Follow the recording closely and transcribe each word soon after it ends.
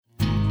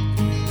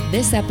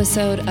This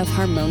episode of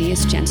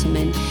Harmonious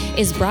Gentlemen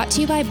is brought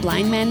to you by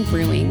Blind Man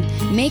Brewing,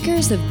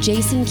 makers of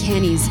Jason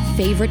Kenney's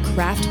favorite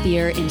craft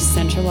beer in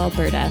Central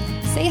Alberta.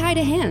 Say hi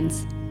to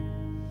Hans.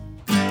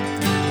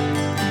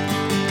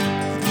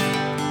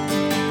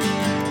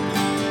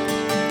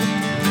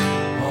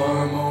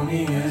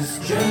 Harmonious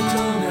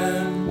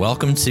Gentlemen.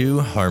 Welcome to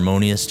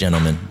Harmonious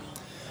Gentlemen.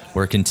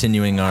 We're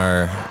continuing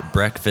our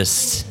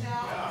breakfast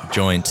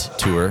joint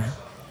tour,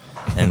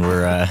 and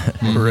we're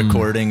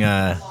recording.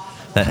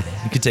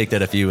 You could take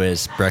that a few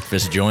ways: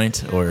 breakfast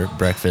joint or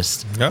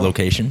breakfast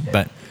location.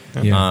 But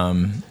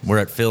we're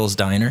at Phil's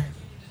Diner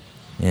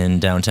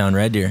in downtown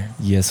Red Deer.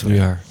 Yes, we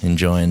are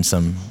enjoying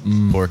some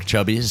pork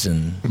chubbies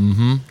and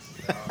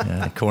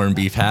corned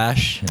beef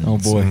hash. And oh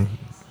boy,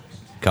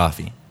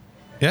 coffee.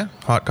 Yeah,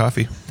 hot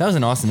coffee. That was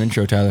an awesome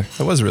intro, Tyler.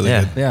 That was really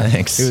good. Yeah,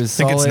 thanks. It was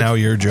I think it's solid. now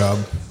your job.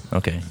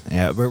 Okay.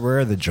 Yeah, where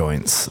are the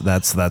joints?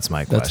 That's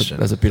my question.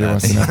 That's what Peter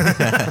wants to know.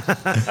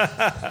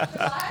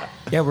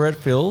 Yeah, we're at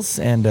Phil's,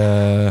 and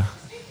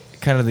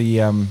kind of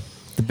the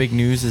big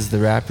news is the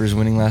Raptors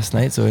winning last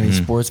night. So any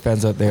sports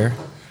fans out there,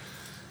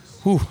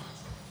 whoo!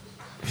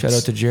 Shout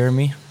out to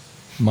Jeremy,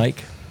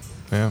 Mike.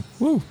 Yeah.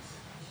 Woo!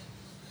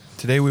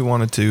 Today we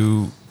wanted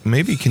to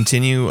maybe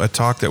continue a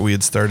talk that we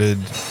had started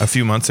a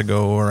few months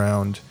ago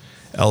around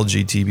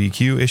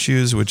LGBTQ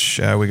issues, which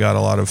we got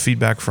a lot of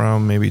feedback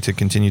from, maybe to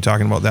continue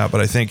talking about that.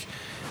 But I think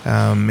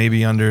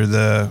maybe under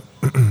the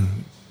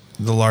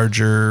the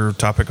larger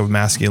topic of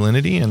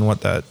masculinity and what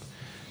that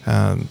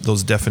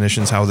those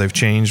definitions, how they've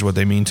changed, what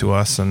they mean to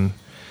us, and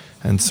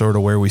sort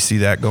of where we see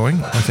that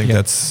going. I think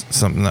that's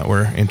something that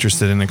we're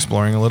interested in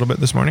exploring a little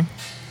bit this morning.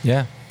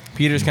 Yeah,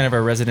 Peter's kind of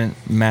our resident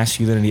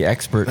masculinity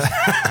expert.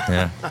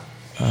 Yeah.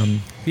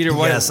 Peter,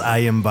 why? Yes, I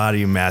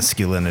embody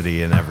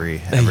masculinity in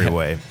every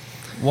way.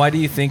 Why do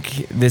you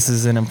think this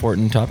is an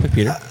important topic,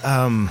 Peter?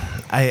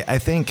 I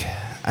think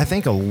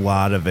a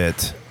lot of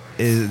it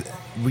is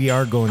we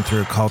are going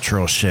through a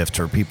cultural shift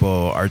where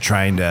people are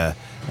trying to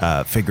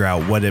figure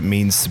out what it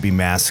means to be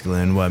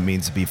masculine, what it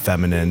means to be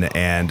feminine,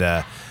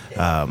 and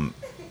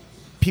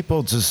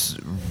people just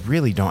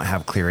really don't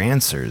have clear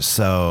answers.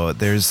 So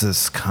there's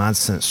this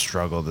constant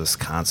struggle, this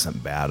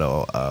constant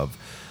battle of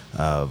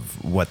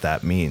what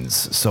that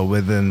means. So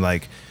within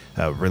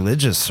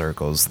religious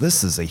circles,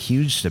 this is a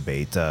huge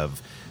debate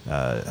of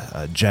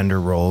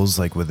gender roles,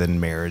 like within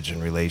marriage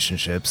and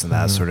relationships and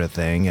that sort of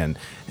thing, and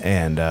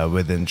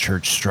within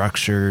church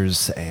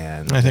structures,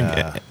 and I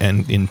think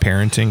and in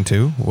parenting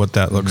too, what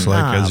that looks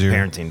like as your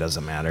parenting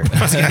doesn't matter.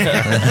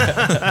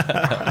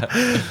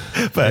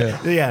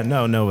 But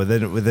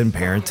within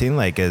parenting,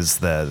 like, is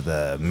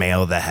the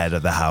male the head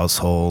of the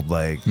household,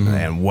 like,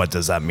 and what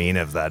does that mean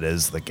if that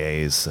is the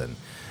case,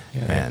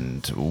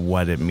 and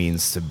what it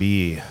means to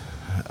be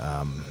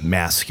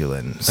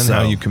masculine, and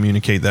how you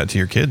communicate that to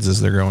your kids as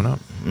they're growing up.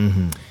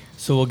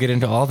 So we'll get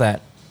into all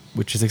that,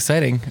 which is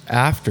exciting,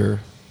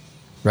 after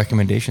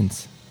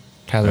recommendations.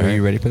 Tyler, All right. Are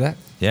you ready for that?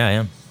 Yeah, I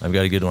am. I've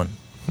got a good one.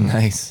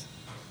 Nice.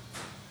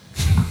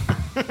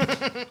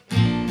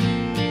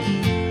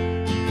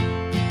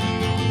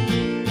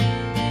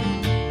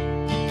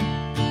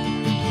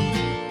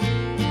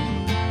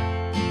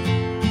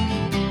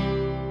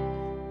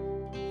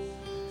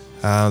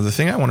 The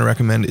thing I want to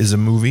recommend is a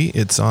movie.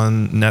 It's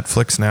on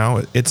Netflix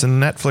now. It's a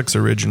Netflix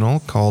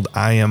original called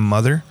I Am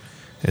Mother.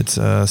 It's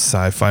a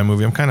sci-fi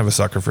movie. I'm kind of a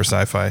sucker for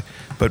sci-fi,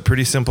 but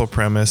pretty simple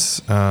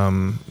premise.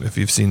 If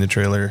you've seen the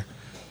trailer,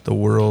 the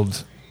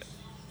world,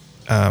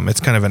 it's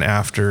kind of an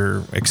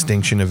after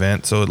extinction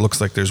event. So it looks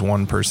like there's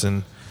one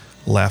person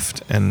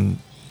left, and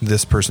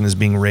this person is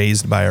being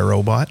raised by a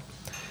robot.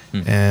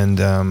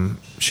 And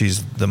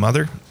she's the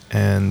mother.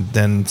 And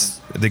then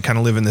they kind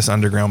of live in this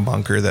underground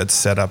bunker that's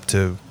set up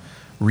to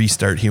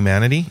restart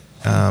humanity,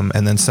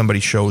 and then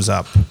somebody shows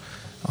up,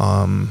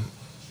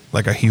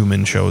 like a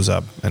human shows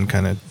up and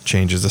kind of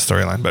changes the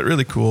storyline. But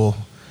really cool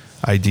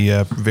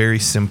idea, very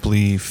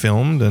simply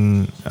filmed,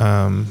 and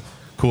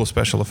cool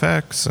special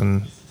effects,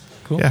 and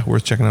Cool. yeah,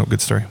 worth checking out. Good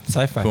story.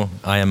 Sci-fi. Cool.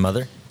 I Am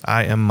Mother.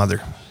 I Am Mother.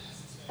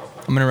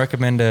 I'm going to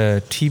recommend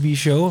a TV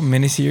show, a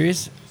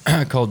miniseries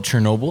called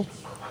Chernobyl.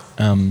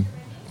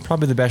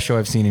 Probably the best show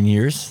I've seen in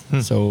years.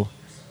 So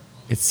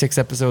it's 6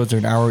 episodes, they're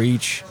an hour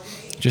each.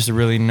 Just a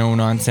really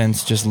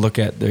no-nonsense, just look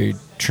at the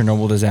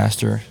Chernobyl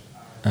disaster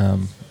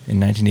in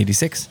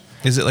 1986.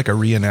 Is it like a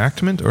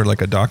reenactment or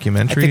like a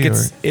documentary? I think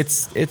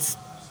it's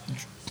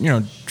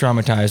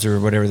dramatized or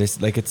whatever they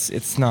like.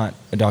 It's not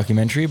a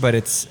documentary,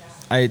 but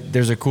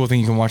there's a cool thing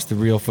you can watch the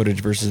real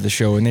footage versus the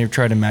show, and they've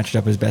tried to match it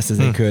up as best as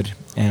they could.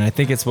 And I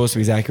think it's supposed to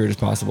be as accurate as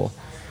possible.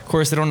 Of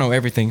course, they don't know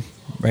everything,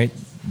 right?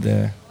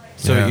 The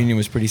Soviet Union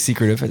was pretty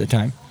secretive at the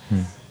time.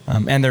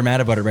 And they're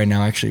mad about it right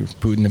now. Actually,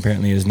 Putin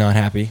apparently is not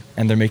happy,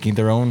 and they're making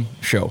their own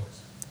show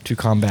to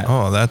combat.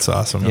 Oh, that's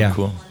awesome. Yeah.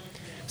 Cool.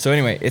 So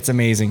anyway, it's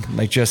amazing.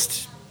 Like,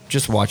 just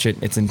watch it.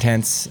 It's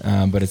intense,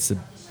 but it's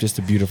just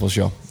a beautiful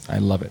show. I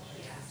love it.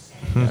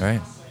 All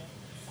right.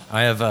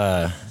 I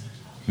have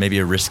maybe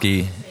a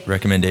risky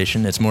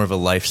recommendation. It's more of a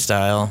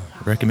lifestyle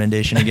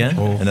recommendation again.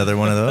 Another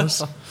one of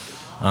those.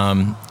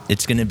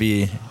 It's going to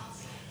be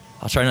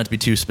I'll try not to be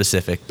too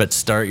specific, but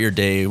start your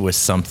day with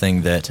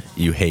something that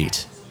you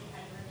hate.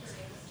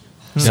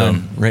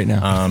 Done right now.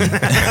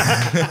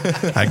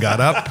 I got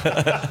up,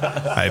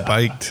 I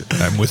biked,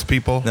 I'm with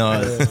people.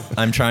 No,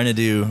 I'm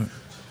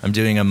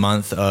doing a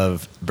month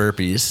of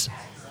burpees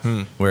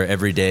where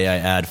every day I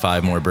add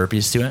 5 more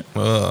burpees to it.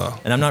 Ugh.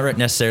 And I'm not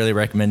necessarily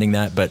recommending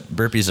that, but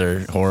burpees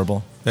are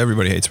horrible.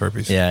 Everybody hates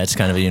burpees. Yeah, it's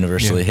kind of a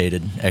universally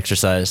hated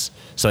exercise.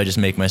 So I just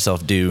make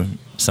myself do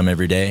some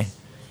every day,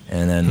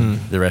 and then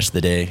the rest of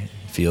the day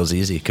feels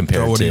easy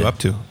compared So what to... are you up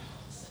to?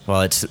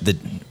 Well,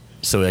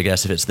 so I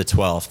guess if it's the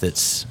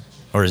 12th,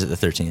 or is it the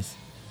 13th?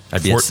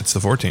 It's the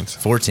 14th.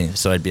 14th,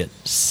 so I'd be at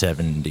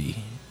 70.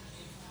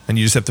 And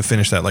you just have to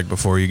finish that like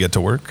before you get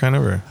to work, kind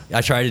of, or?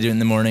 I try to do it in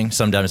the morning.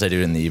 Sometimes I do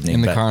it in the evening.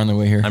 In the but car on the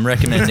way here. I'm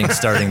recommending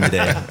starting the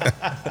day.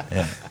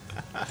 Yeah.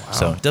 Wow.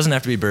 So it doesn't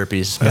have to be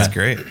burpees. That's but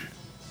great.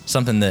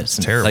 Something that's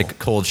Terrible. like a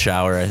cold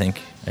shower, I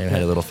think. I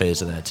had a little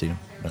phase of that too.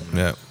 But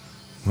Yeah.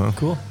 Well,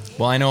 Cool.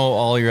 Well, I know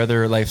all your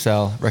other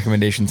lifestyle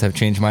recommendations have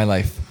changed my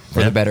life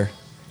for the better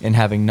in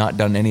having not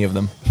done any of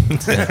them.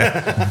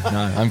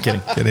 No, I'm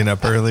kidding. getting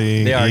up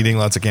early, They are. eating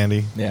lots of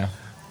candy. Yeah.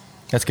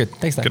 That's good.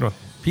 Thanks, Dan. Good one.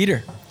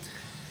 Peter.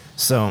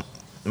 So,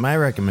 my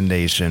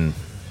recommendation,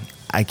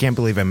 I can't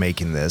believe I'm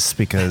making this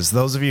because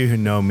those of you who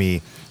know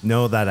me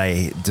know that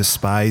I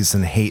despise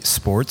and hate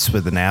sports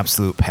with an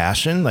absolute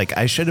passion. Like,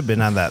 I should have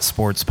been on that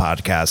sports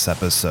podcast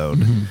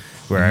episode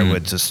where I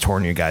would just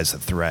torn you guys to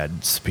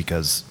threads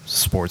because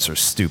sports are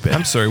stupid.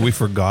 I'm sorry, we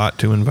forgot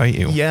to invite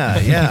you.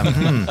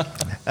 Yeah.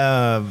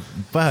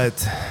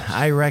 But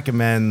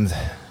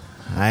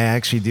I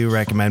actually do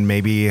recommend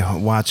maybe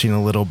watching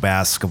a little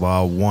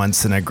basketball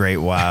once in a great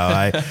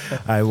while.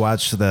 I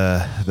watched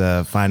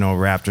the final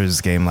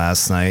Raptors game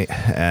last night,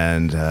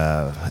 and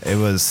it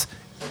was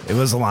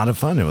a lot of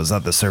fun. It was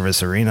at the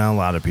Service Arena, a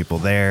lot of people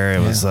there. It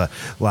was a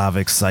lot of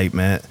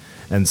excitement.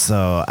 And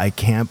so I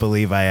can't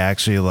believe I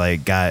actually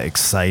got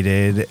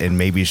excited and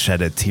maybe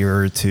shed a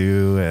tear or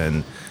two.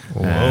 And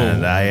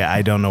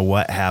I don't know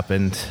what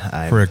happened.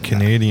 For a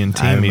Canadian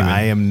team, even.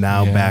 I am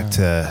now back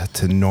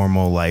to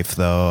normal life,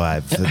 though.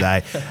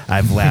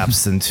 I've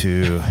lapsed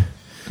into.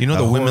 You know,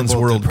 the a Women's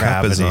horrible World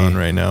Cup is depravity. on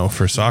right now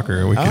for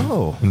soccer. We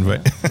can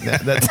invite.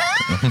 That's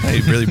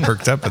He really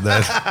perked up at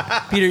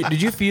that. Peter,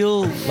 did you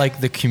feel like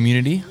the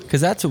community?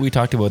 Because that's what we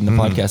talked about in the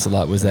podcast a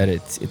lot, was that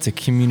it's a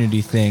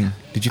community thing.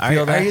 Did you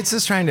feel Are that? you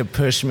just trying to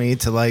push me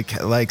to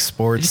like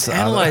sports? Just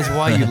analyze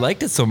why you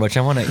liked it so much.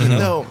 I want to,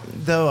 No,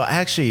 though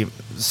actually,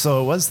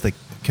 so it was the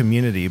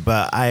community,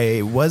 but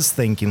I was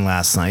thinking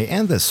last night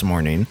and this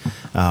morning,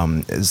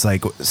 is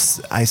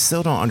I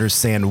still don't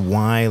understand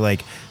why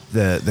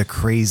the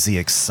crazy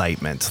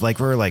excitement.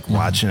 We're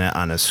watching it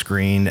on a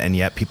screen, and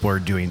yet people are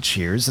doing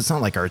cheers. It's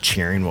not like our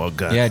cheering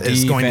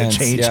is going to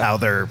change how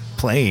they're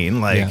playing.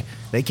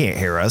 They can't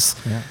hear us.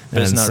 Yeah.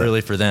 But it's not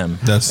really for them.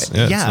 It's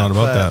not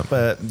about that.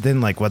 But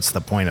then, what's the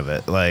point of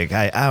it?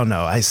 I don't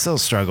know. I still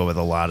struggle with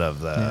a lot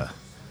of the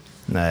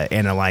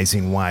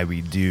analyzing why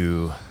we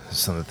do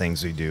some of the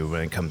things we do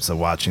when it comes to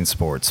watching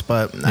sports.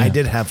 But I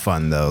did have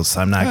fun, though, so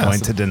I'm not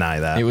going to deny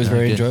that. It was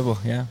very good. enjoyable.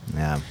 Yeah.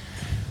 Yeah.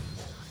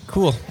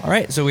 Cool. All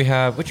right. So we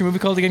have, what's your movie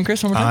called again,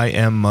 Chris? One more time? I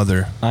Am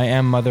Mother. I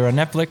Am Mother on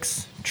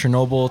Netflix.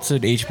 Chernobyl. It's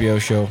an HBO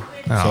show.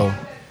 Oh. So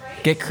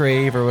get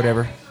Crave or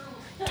whatever.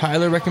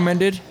 Tyler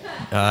recommended.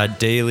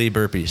 Daily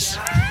burpees.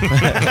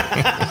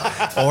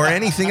 Or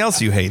anything else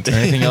you hate. Or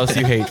anything else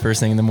you hate first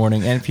thing in the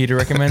morning. And Peter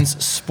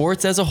recommends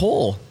sports as a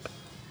whole.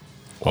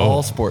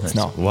 All sports.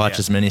 No. Watch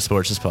as many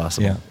sports as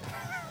possible. Yeah.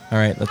 All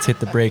right. Let's hit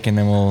the break and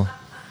then we'll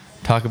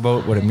talk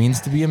about what it means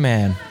to be a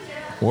man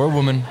or a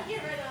woman.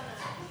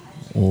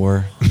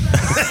 Or.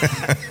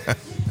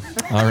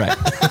 All right.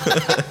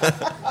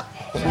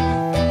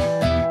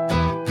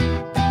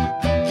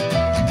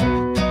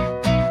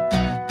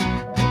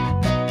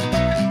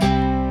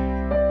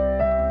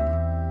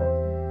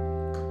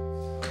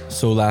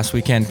 So last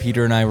weekend,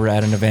 Peter and I were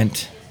at an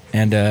event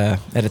and at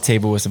a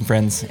table with some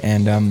friends,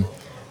 and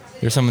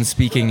there's someone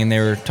speaking, and they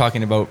were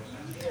talking about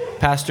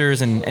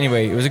pastors. And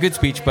anyway, it was a good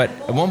speech, but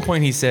at one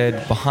point he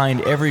said,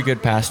 behind every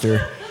good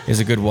pastor is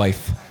a good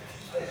wife.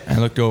 I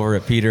looked over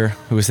at Peter,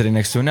 who was sitting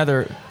next to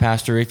another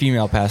pastor, a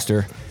female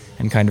pastor,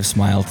 and kind of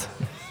smiled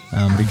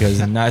because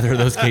in neither of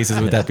those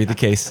cases would that be the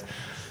case.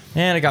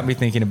 And it got me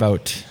thinking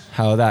about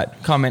how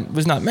that comment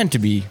was not meant to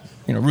be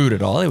rude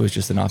at all. It was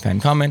just an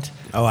offhand comment.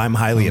 Oh, I'm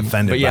highly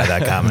offended by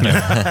that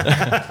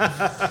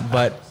comment.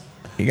 But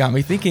it got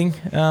me thinking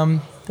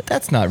that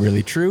that's not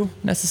really true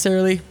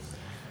necessarily.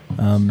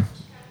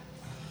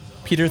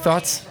 Peter,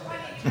 thoughts?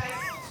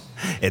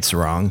 It's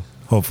wrong.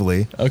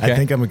 Hopefully. Okay. I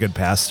think I'm a good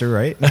pastor,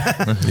 right?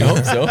 I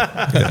hope so.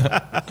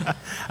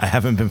 I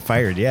haven't been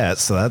fired yet,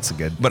 so that's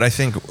good. But I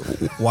think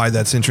why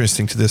that's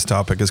interesting to this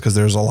topic is because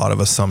there's a lot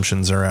of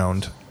assumptions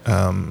around,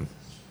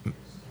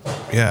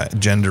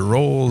 gender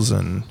roles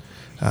and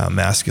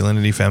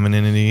masculinity,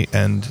 femininity,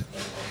 and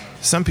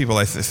some people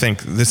I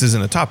think this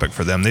isn't a topic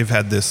for them. They've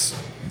had this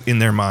in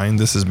their mind.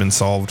 This has been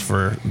solved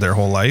for their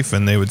whole life,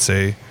 and they would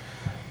say,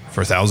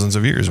 for thousands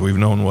of years we've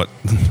known what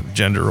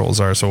gender roles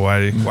are. So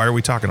why are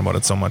we talking about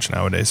it so much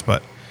nowadays?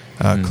 But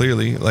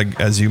clearly, like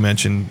as you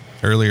mentioned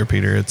earlier,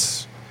 Peter,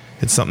 it's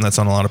something that's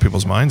on a lot of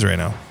people's minds right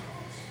now.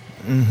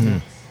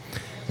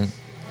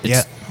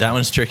 That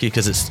one's tricky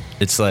because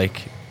it's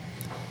like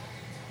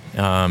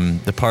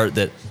the part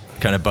that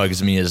kind of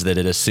bugs me is that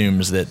it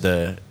assumes that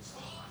the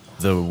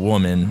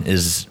woman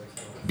is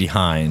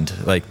behind.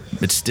 Like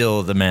it's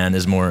still the man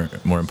is more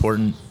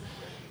important.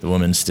 The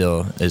woman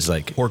still is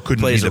like Or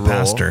couldn't plays be the a role.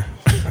 pastor.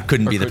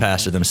 Couldn't be the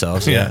pastor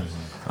themselves. Yeah.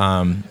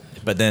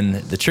 But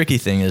then the tricky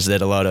thing is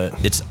that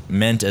it's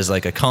meant as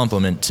like a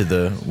compliment to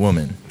the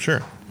woman,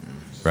 Sure.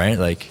 right?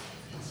 Like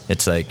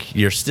it's like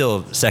you're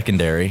still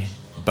secondary,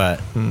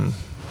 but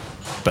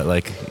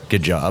like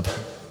good job,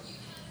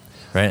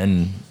 right?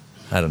 And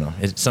I don't know.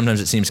 Sometimes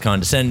it seems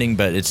condescending,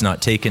 but it's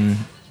not taken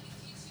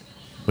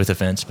with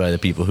offense by the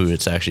people who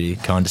it's actually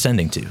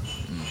condescending to.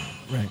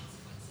 Right.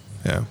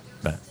 Yeah.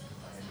 But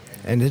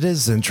And it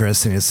is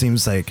interesting. It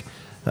seems like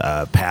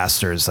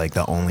pastor is like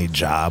the only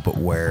job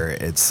where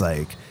it's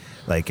like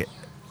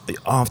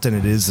often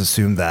it is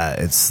assumed that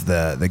it's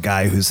the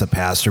guy who's the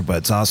pastor, but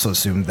it's also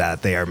assumed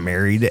that they are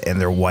married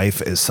and their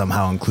wife is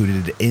somehow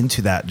included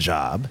into that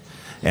job,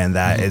 and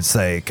that it's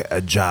like a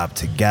job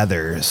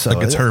together. So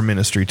Like it's her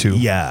ministry too.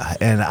 Yeah,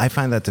 and I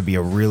find that to be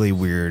a really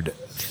weird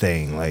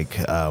thing. Like,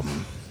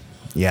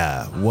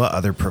 what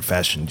other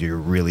profession do you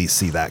really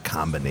see that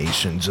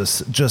combination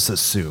just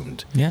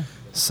assumed? Yeah.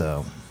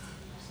 So,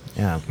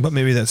 yeah. But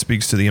maybe that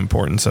speaks to the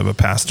importance of a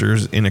pastor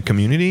in a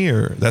community,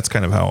 or that's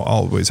kind of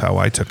how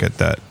I took it,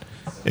 that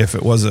if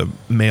it was a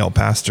male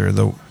pastor,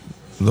 the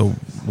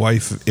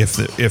wife,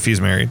 if he's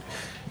married,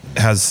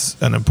 has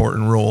an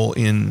important role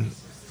in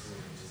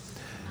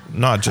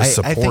not just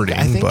supporting,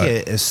 I think but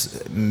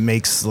it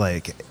makes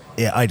like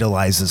it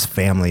idolizes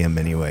family in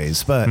many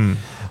ways, but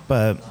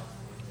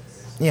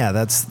yeah,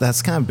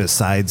 that's kind of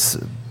besides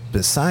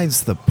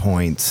the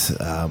point.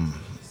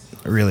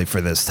 Really for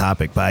this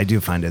topic, but I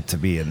do find it to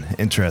be an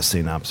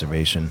interesting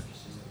observation.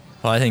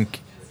 well, I think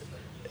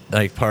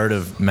like part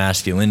of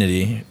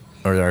masculinity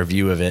or our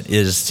view of it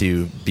is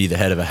to be the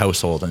head of a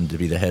household and to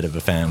be the head of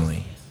a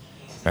family,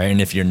 right? And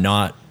if you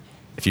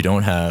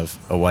don't have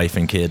a wife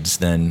and kids,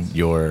 then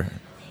you're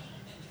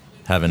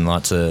having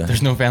lots of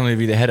There's no family to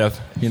be the head of,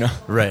 you know?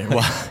 right.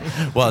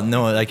 Well,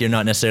 no, like you're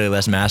not necessarily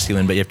less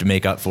masculine, but you have to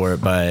make up for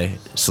it by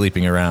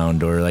sleeping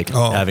around or like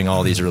having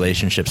all these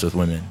relationships with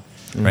women,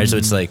 right? So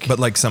it's like, but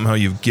like somehow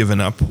you've given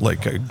up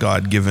like a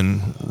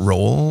God-given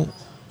role.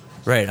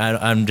 right.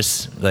 I'm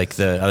just like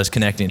I was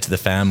connecting it to the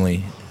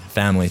family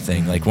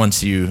thing. Like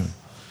once you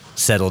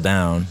settle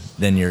down,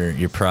 then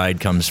your pride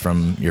comes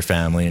from your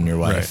family and your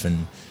wife, Right.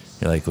 and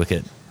you're like, look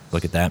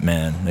at that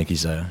man, like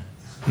he's a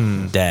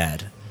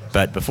dad.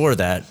 But before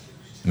that,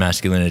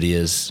 masculinity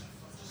is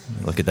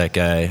look at that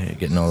guy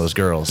getting all those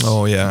girls.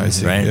 Oh yeah, I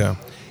see. Right? Yeah.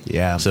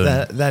 Yeah, So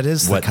that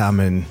is the what-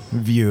 common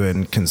view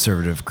in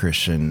conservative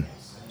Christian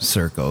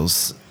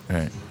circles.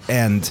 Right.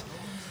 And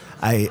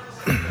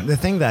the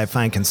thing that I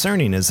find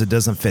concerning is it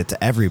doesn't fit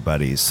to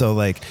everybody. So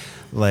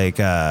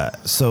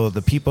so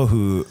the people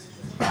who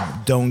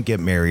don't get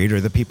married or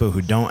the people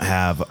who don't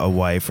have a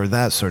wife or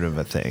that sort of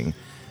a thing,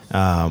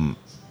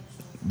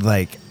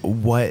 like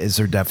what is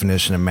their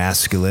definition of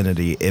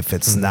masculinity if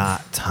it's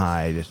not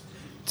tied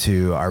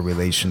to our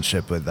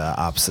relationship with the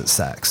opposite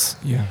sex?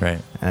 Yeah.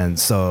 Right. And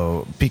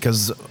so,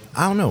 because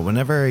I don't know,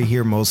 whenever I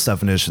hear most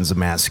definitions of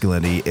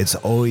masculinity, it's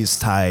always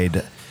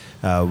tied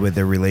with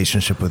their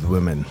relationship with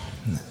women.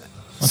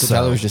 That's what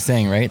Tyler was just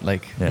saying, right?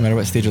 Like, Yeah. no matter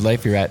what stage of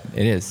life you're at,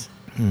 it is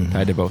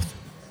tied to both.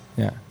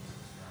 Yeah.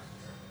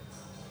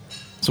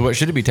 So what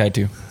should it be tied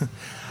to?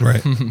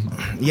 Right.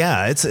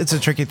 Yeah, it's a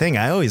tricky thing.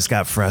 I always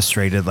got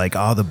frustrated, like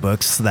all the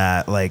books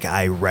that like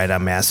I read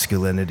on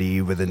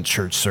masculinity within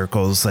church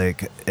circles,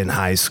 like in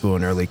high school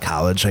and early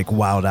college, like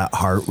Wild at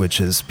Heart,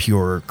 which is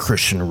pure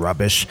Christian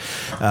rubbish.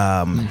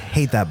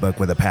 Hate that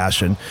book with a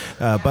passion.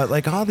 But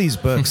like all these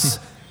books,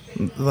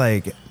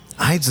 like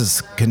I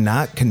just could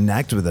not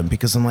connect with them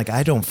because I'm like,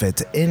 I don't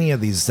fit any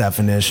of these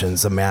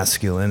definitions of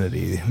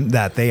masculinity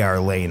that they are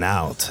laying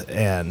out.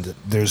 And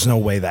there's no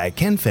way that I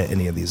can fit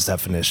any of these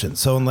definitions.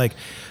 So in like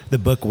the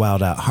book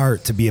Wild at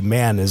Heart, to be a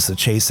man is to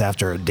chase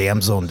after a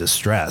damsel in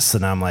distress.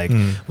 And I'm like,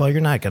 well,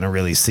 you're not going to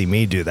really see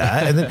me do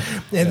that.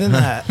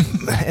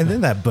 And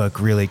then that book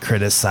really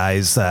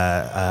criticized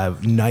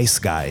nice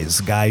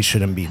guys. Guys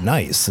shouldn't be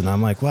nice. And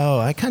I'm like, well,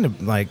 I kind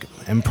of like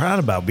am proud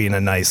about being a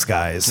nice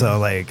guy. So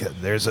like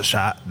there's a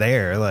shot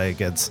there.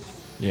 Like it's,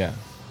 Yeah.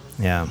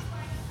 yeah.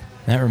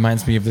 That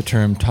reminds me of the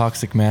term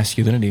toxic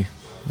masculinity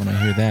when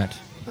I hear that.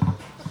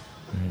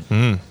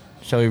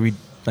 Shall we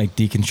like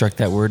deconstruct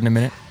that word in a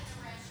minute?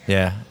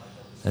 Yeah,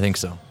 I think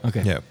so.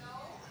 Okay. Yeah.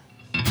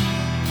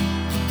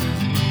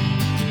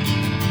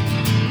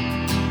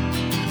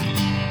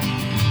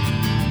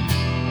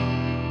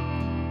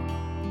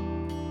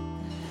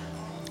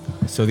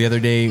 So the other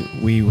day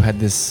we had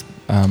this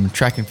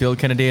track and field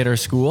kind of day at our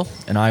school,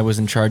 and I was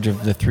in charge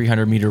of the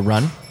 300-meter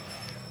run.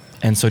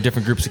 And so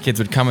different groups of kids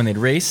would come and they'd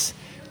race,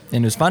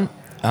 and it was fun.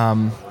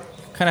 Kind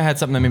kind of had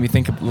something that made me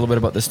think a little bit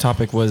about this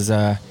topic was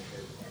the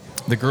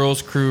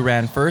girls' crew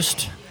ran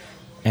first,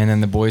 and then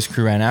the boys'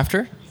 crew ran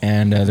after.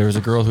 And there was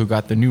a girl who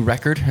got the new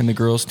record in the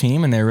girls'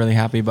 team, and they were really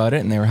happy about it,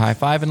 and they were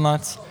high-fiving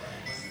lots.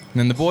 And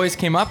then the boys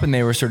came up, and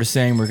they were sort of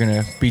saying, we're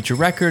going to beat your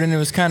record, and it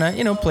was kind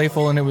of,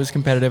 playful, and it was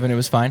competitive, and it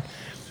was fine.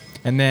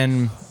 And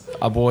then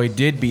a boy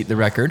did beat the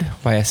record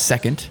by a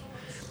second,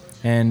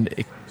 and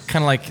it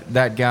kind of like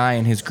that guy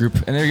and his group,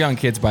 and they're young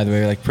kids, by the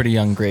way, like pretty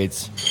young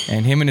grades,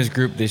 and him and his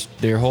group,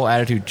 their whole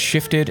attitude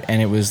shifted, and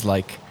it was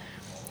like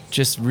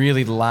just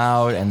really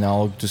loud, and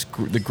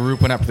the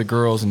group went up to the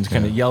girls and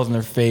kind of yelled in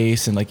their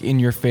face and like in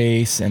your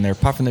face, and they're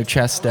puffing their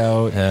chest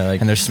out, like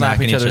and they're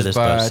slapping each other's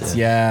butts,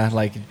 butts,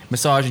 like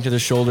massaging each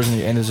other's shoulders,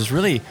 and there's this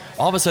really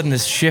all of a sudden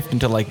this shift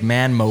into like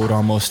man mode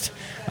almost,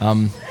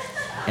 and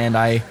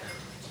I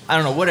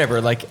don't know,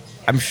 whatever, like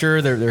I'm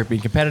sure they're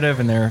being competitive,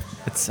 and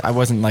I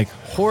wasn't like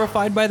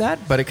horrified by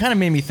that, but it kind of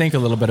made me think a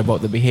little bit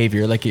about the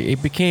behavior. Like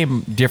it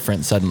became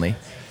different suddenly,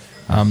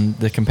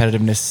 the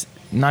competitiveness.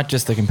 Not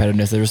just the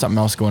competitiveness, there was something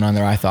else going on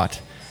there, I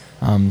thought.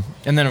 And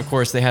then, of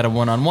course, they had a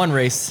one-on-one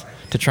race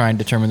to try and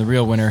determine the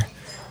real winner.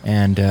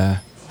 And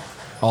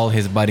all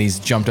his buddies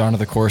jumped onto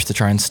the course to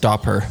try and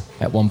stop her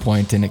at one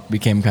point, and it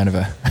became kind of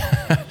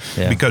a...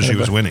 Because she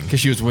was winning. Because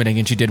she was winning,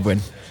 and she did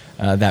win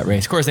that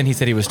race. Of course, then he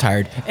said he was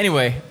tired.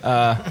 Anyway,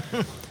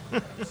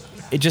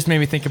 it just made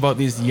me think about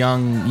these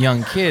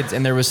young kids,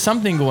 and there was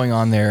something going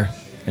on there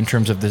in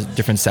terms of the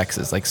different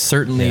sexes. Like,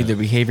 certainly the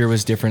behavior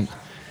was different.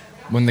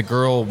 When the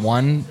girl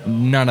won,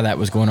 none of that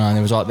was going on.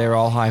 They were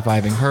all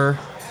high-fiving her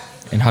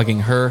and hugging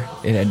her.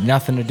 It had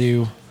nothing to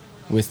do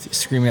with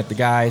screaming at the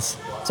guys.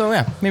 So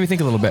yeah, made me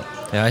think a little bit.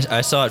 Yeah,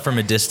 I saw it from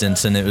a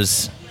distance, and it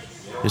was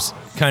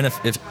kind of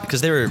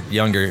because they were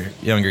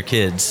younger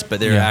kids,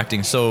 but they were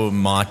acting so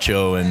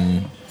macho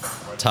and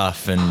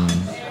tough, and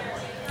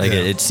like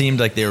it seemed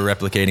like they were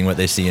replicating what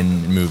they see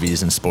in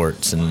movies and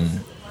sports,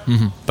 and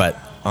but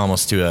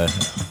almost to a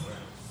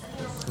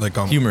Like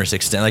humorous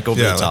extent, like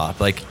over the top,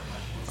 like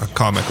a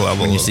comic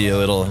level. When you see a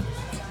little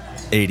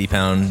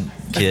 80-pound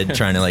kid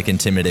trying to like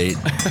intimidate,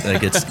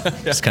 like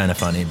it's kind of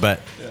funny,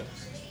 but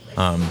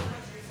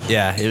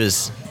it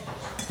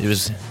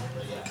was.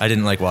 I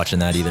didn't like watching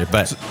that either.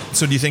 But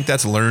so do you think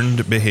that's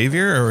learned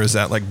behavior, or is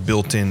that like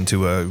built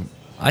into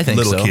I think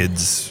little so.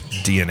 kid's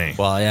DNA?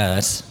 Well,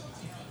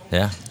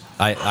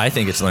 I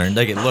think it's learned.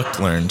 Like it looked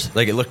learned.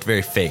 Like it looked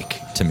very fake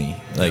to me.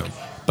 Like,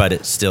 but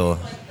it still,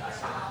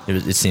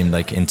 it seemed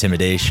like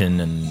intimidation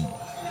and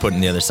putting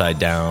the other side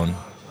down.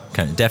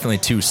 Kind of definitely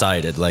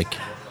two-sided. Like,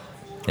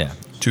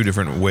 two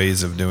different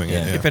ways of doing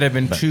it. If it had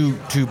been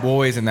two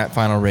boys in that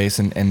final race,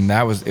 and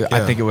that was,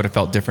 I think it would have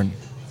felt different,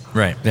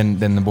 right? Than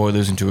the boy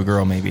losing to a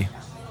girl, maybe.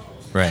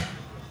 Right.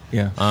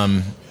 Yeah.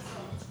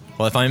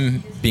 Well, if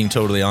I'm being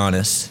totally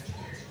honest,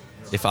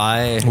 if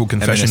I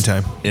confession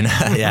time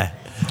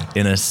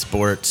in a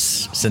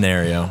sports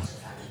scenario,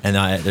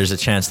 and there's a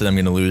chance that I'm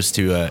going to lose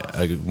to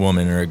a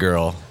woman or a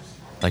girl,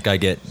 like I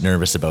get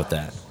nervous about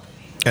that.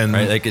 And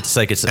right, like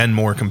it's and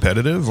more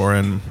competitive, or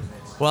in.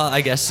 Well, I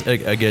guess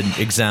a good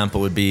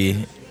example would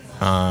be,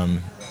 I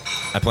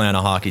play on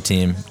a hockey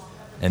team,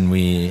 and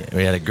we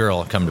had a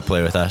girl come to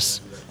play with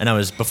us, and I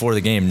was before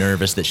the game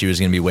nervous that she was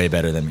going to be way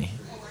better than me.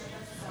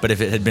 But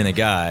if it had been a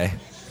guy,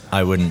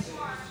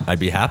 I'd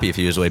be happy if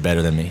he was way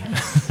better than me,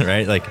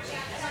 right? Like,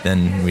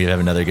 then we'd have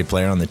another good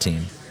player on the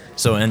team.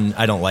 So, and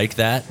I don't like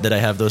that I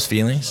have those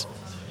feelings,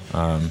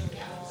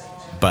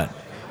 but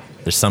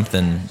there's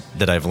something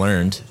that I've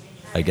learned,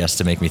 I guess,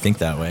 to make me think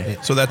that way.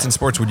 So that's in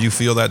sports. Would you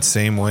feel that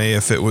same way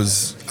if it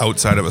was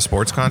outside of a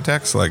sports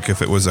context? Like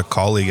if it was a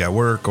colleague at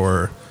work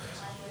or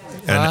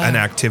an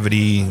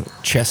activity?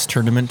 Chess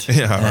tournament?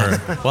 Yeah.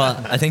 Well,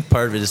 I think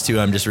part of it is, too,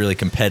 I'm just really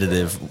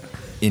competitive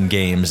in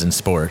games and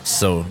sports.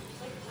 So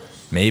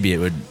maybe it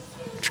would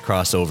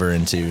cross over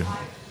into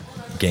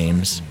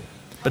games,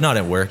 but not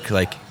at work.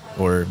 I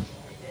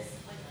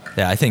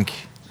think,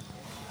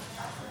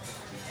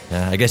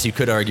 I guess you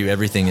could argue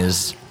everything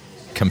is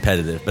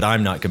competitive, but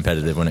I'm not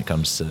competitive when it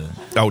comes to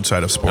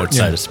outside of sports.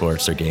 Outside of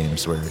sports or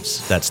games, where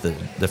that's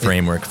the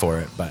framework for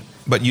it.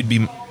 But you'd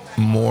be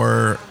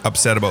more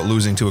upset about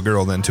losing to a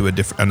girl than to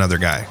another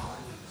guy.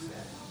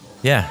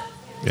 Yeah.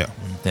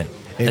 Like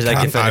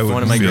if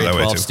one of my grade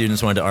 12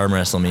 students wanted to arm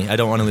wrestle me, I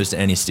don't want to lose to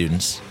any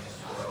students,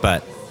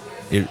 but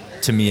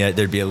to me,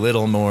 there'd be a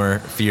little more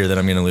fear that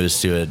I'm going to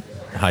lose to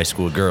a high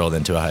school girl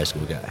than to a high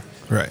school guy.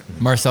 Right.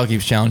 Marcel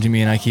keeps challenging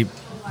me, and I keep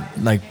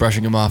like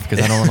brushing him off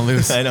because I don't want to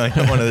lose. I know I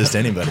don't want to lose to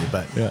anybody,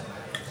 but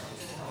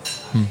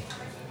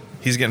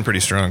he's getting pretty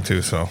strong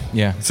too, so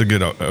it's a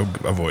good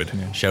avoid.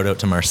 Yeah. Shout out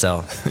to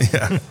Marcel.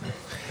 Yeah.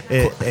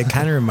 It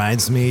kind of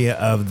reminds me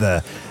of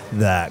the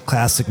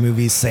classic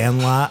movie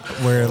Sandlot,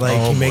 where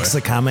he makes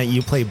the comment,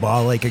 "You play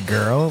ball like a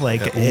girl."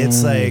 Like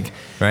it's like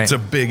it's a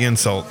big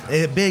insult.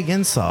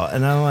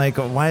 And I'm like,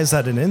 why is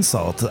that an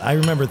insult? I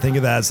remember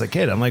thinking that as a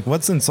kid. I'm like,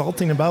 what's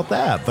insulting about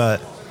that?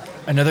 But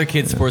another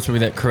kid's sports movie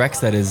that corrects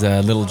that is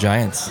Little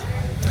Giants.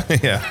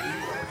 Yeah.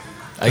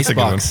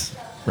 Icebox.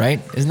 right?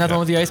 Isn't that the one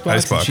with the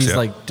icebox? Icebox, And she's yeah.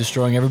 like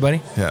destroying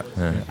everybody. Yeah.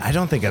 I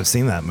don't think I've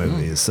seen that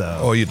movie. So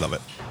Oh, you'd love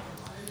it.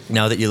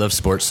 Now that you love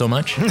sports so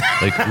much,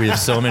 like we have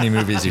so many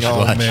movies you should Oh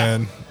watch.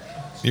 man,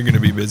 you're gonna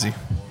be busy.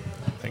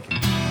 Thank you.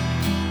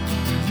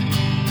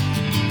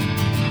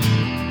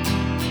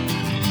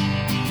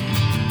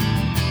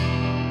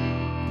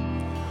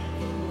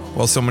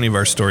 Well, so many of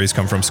our stories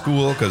come from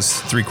school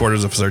because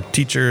 3/4 of us are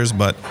teachers.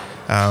 But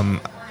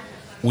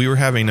we were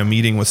having a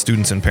meeting with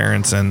students and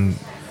parents, and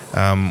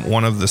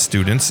one of the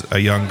students, a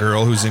young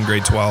girl who's in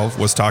grade 12,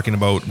 was talking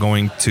about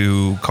going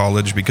to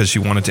college because she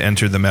wanted to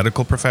enter the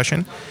medical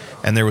profession.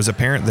 And there was a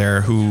parent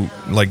there who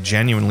like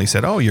genuinely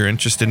said, "Oh, you're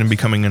interested in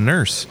becoming a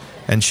nurse?"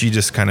 And she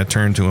just kind of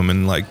turned to him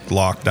and like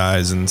locked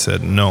eyes and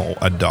said, "No,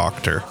 a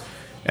doctor."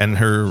 And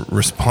her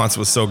response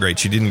was so great.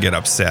 She didn't get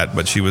upset,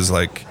 but she was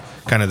like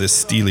kind of this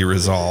steely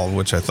resolve,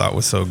 which I thought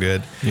was so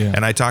good. Yeah.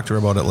 And I talked to her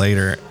about it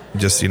later.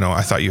 Just,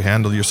 I thought you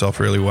handled yourself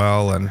really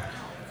well. And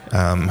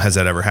has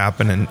that ever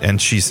happened?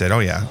 And she said, "Oh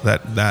yeah,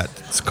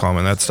 that's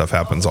common. That stuff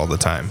happens all the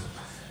time."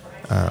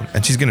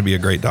 And she's going to be a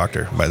great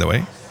doctor, by the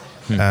way.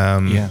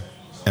 Yeah.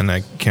 And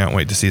I can't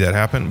wait to see that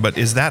happen. But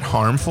is that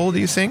harmful, do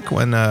you think,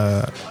 when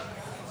a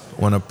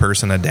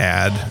person, a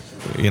dad,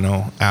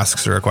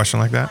 asks her a question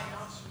like that?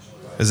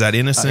 Is that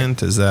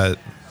innocent? Is that...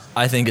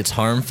 I think it's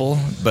harmful,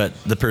 but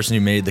the person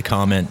who made the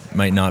comment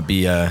might not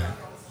be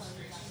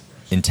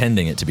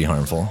intending it to be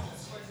harmful,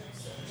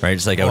 right?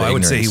 It's like out of I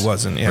would say he ignorance,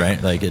 wasn't, yeah.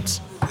 right? Like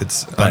it's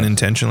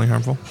unintentionally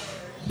harmful?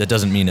 that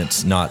doesn't mean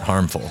it's not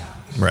harmful.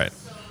 Right.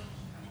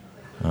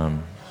 Yeah,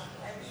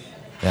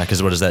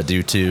 because what does that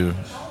do to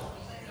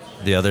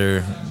the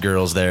other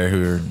girls there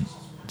who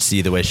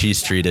see the way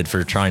she's treated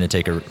for trying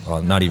to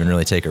not even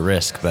really take a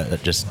risk,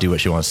 but just do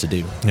what she wants to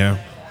do? Yeah.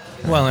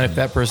 Well, and if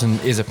that person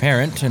is a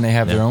parent and they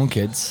have their Yeah. own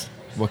kids,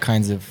 what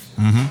kinds of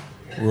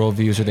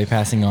worldviews are they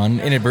passing on,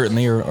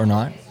 inadvertently or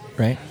not,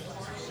 right?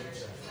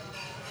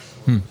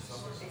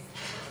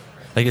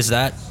 Like, is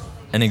that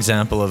an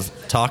example of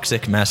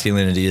toxic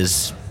masculinity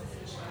is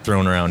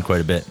thrown around quite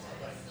a bit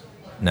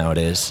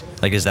nowadays?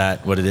 Like, is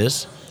that what it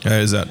is?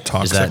 Is that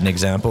toxic? Is that an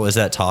example? Is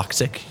that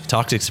toxic?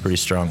 Toxic's a pretty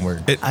strong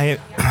word.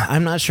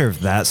 I'm not sure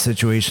if that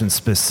situation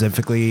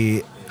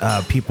specifically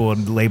people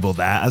would label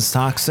that as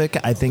toxic.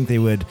 I think they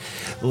would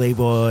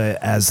label it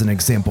as an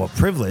example of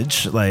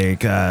privilege.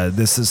 Like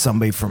this is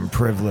somebody from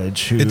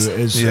privilege who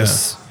is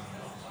just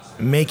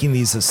making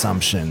these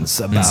assumptions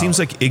about. It seems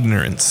like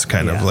ignorance,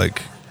 kind of Yeah.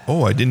 like,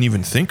 "Oh, I didn't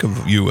even think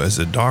of you as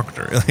a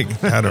doctor."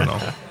 Like, I don't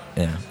know.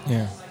 Yeah.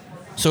 Yeah.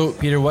 So,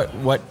 Peter,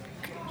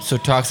 so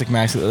toxic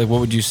masculinity, like, what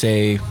would you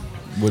say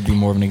would be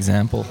more of an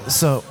example?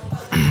 So,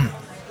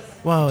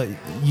 well,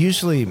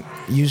 usually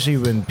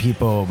when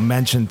people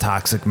mention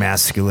toxic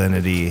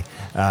masculinity,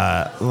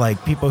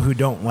 like people who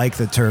don't like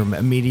the term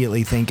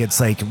immediately think it's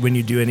like when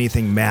you do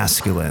anything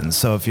masculine.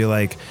 So if you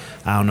like,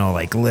 I don't know,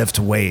 like lift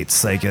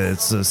weights, like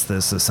it's just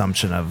this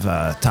assumption of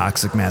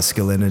toxic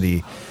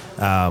masculinity.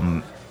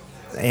 And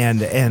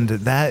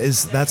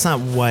that's not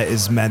what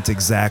is meant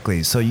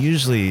exactly. So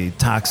usually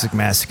toxic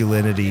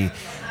masculinity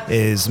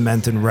is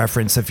meant in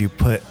reference if you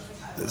put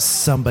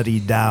somebody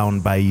down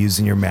by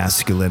using your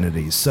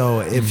masculinity. So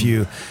if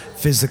you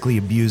physically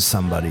abuse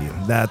somebody,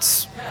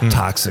 that's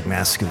toxic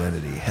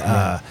masculinity.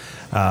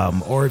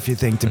 Or if you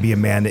think to be a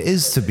man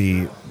is to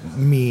be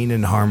mean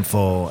and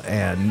harmful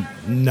and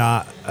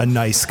not a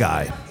nice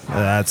guy,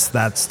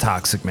 that's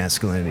toxic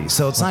masculinity.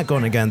 So it's not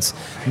going against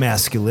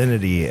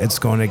masculinity, it's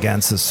going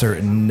against a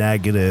certain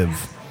negative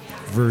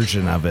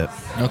version of it.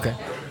 Okay.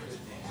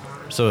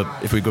 So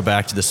if we go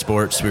back to the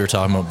sports we were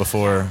talking about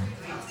before,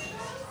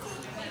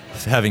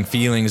 having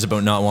feelings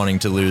about not wanting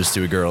to lose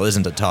to a girl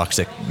isn't a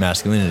toxic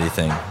masculinity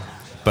thing,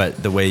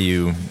 but the way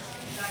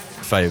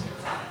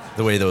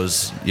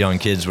those young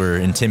kids were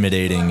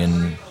intimidating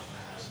and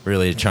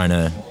really trying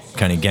to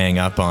kind of gang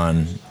up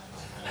on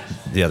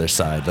the other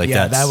side, like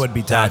that would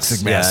be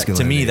toxic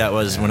masculinity. To me, that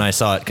was when I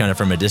saw it kind of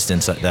from a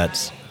distance.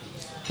 That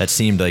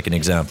seemed like an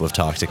example of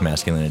toxic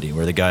masculinity,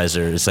 where the guys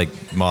it's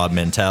like mob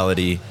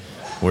mentality.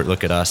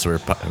 Look at us, we're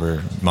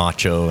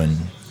macho. And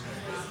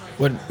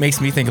What makes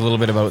me think a little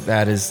bit about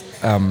that is,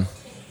 so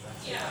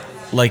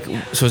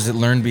is it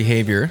learned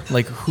behavior?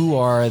 Like, who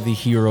are the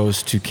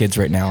heroes to kids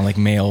right now? Like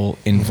male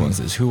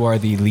influences. Who are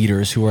the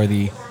leaders? Who are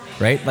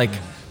right? Like,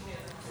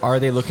 are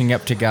they looking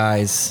up to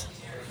guys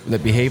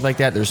that behave like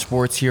that? They're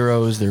sports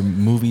heroes. They're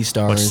movie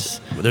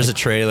stars. there's a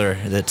trailer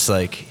that's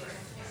like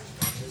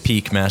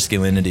peak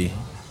masculinity.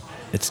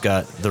 It's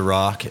got The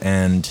Rock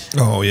and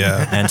Oh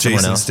yeah, and someone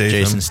Jason else, Statham,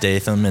 Jason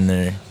Statham, and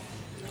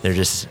they're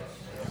just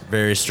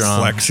very strong,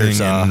 flexing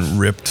shirts off, and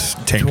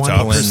ripped tank 20%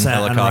 tops. Pulling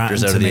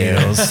helicopters on out of the air.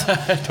 Tomatoes.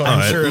 Oh,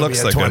 I'm sure it it'll looks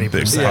be like a 20%.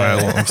 big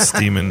pile of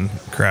steaming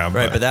crab.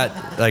 Right, but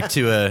that, like,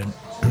 to a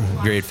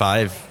grade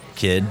 5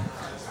 kid,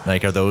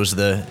 like,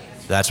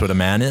 that's what a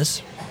man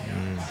is?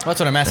 That's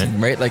what I'm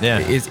asking, right? Like, Yeah.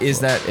 is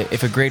that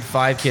if a grade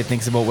 5 kid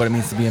thinks about what it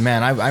means to be a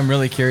man? I'm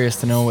really curious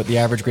to know what the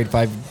average grade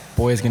 5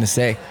 boy is going to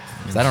say,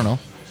 because I don't know.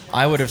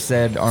 I would have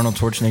said Arnold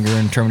Schwarzenegger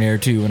in Terminator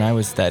 2 when I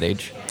was that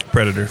age.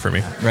 Predator for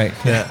me. Right.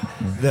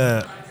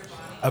 The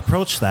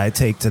approach that I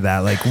take to that,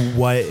 like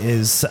what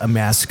is a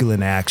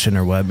masculine action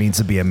or what it means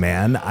to be a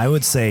man, I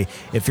would say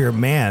if you're a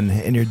man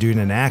and you're doing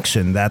an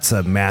action, that's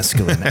a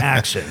masculine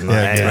action. So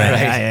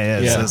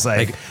it's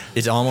Like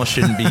it almost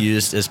shouldn't be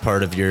used as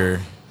part of your,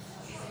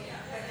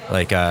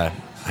 like, I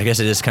guess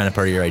it is kind of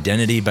part of your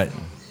identity, but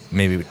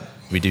maybe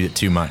we do it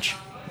too much,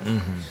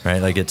 right?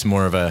 Like it's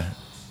more of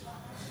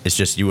it's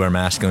just you are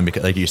masculine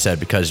because, like you said,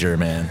 because you're a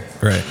man,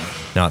 Right.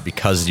 not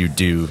because you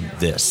do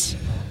this.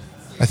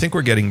 I think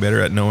we're getting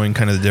better at knowing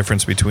kind of the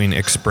difference between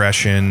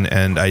expression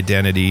and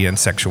identity and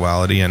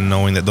sexuality, and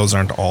knowing that those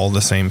aren't all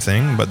the same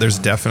thing. But there's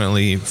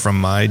definitely, from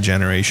my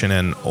generation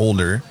and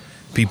older,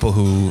 people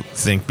who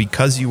think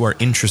because you are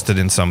interested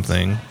in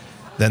something,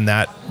 then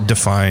that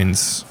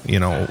defines,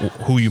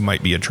 who you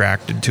might be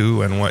attracted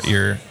to and what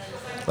you're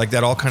like.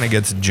 That all kind of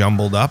gets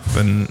jumbled up,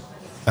 and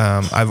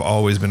I've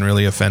always been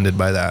really offended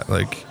by that.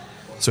 Like,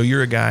 so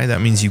you're a guy,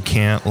 that means you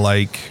can't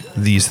like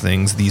these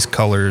things, these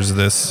colors,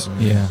 this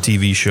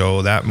TV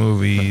show, that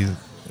movie,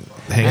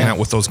 hanging out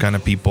with those kind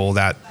of people.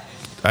 That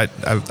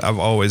I've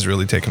always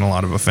really taken a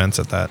lot of offense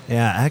at that.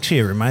 Yeah, actually,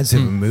 it reminds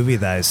me of a movie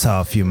that I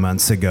saw a few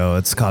months ago.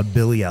 It's called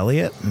Billy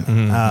Elliot,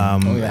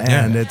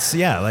 and it's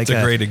like It's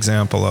a great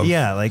example of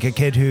like a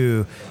kid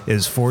who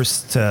is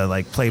forced to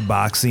like play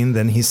boxing.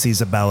 Then he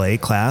sees a ballet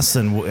class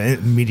and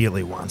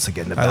immediately wants to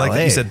get into ballet. I like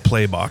that you said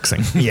play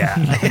boxing. Yeah,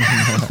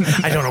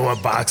 I don't know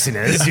what boxing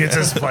is. You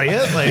just play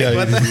it,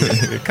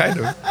 like kind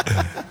of.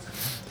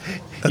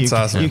 That's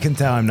awesome. You can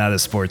tell I'm not a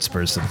sports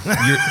person.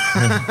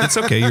 It's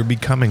okay. You're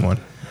becoming one.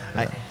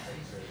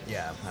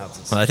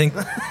 Well, I think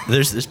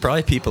there's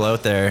probably people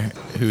out there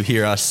who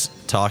hear us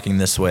talking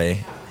this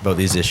way about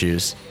these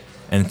issues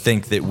and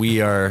think that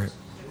we are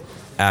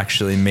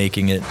actually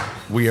making it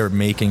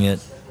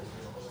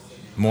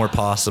more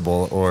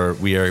possible, or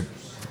we are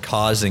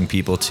causing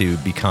people to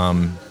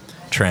become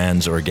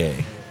trans or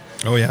gay.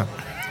 Oh yeah.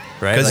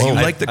 Right? Because you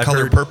I've- like the I've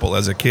color heard- purple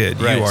as a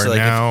kid. Right, You are so, like,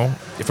 now.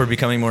 If we're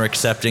becoming more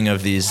accepting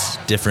of these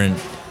different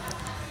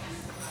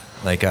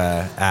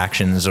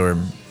actions or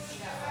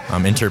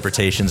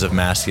interpretations of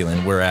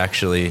masculine, we're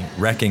actually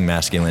wrecking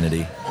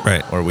masculinity.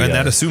 Right. Or we and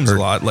that assumes a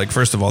lot. Like,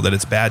 first of all, that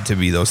it's bad to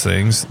be those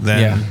things.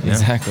 Then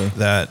exactly.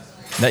 that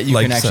You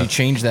like, can actually so-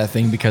 change that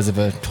thing because of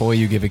a toy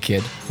you give a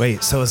kid.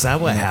 Wait, so is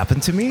that what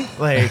happened to me?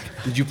 Like,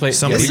 Did you play?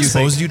 somebody yes,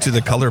 exposed you to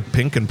the color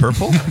pink and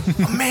purple.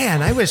 oh,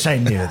 man, I wish I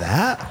knew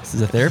that. This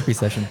is a therapy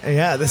session.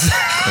 Yeah, this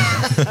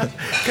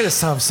could have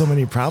solved so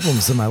many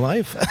problems in my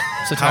life.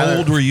 So How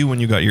old were you when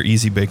you got your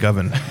Easy Bake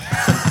Oven?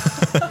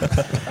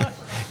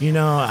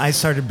 I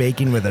started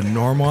baking with a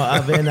normal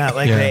oven at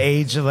the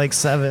age of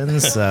 7.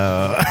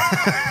 So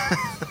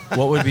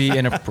What would be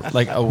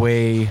a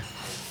way?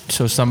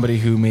 So somebody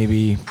who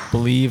maybe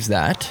believes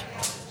that,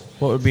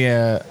 what would be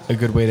a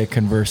good way to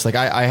converse? Like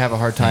I have a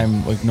hard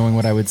time knowing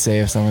what I would say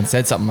if someone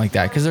said something like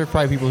that, because there are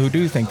probably people who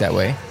do think that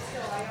way.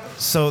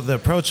 So the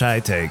approach I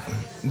take,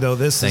 though,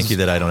 Thank you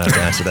that I don't have to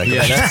answer that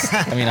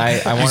question.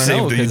 I want to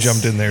know. You 'cause-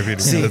 jumped in there,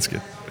 Peter. See, That's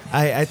good.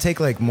 I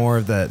take more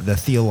of the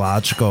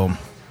theological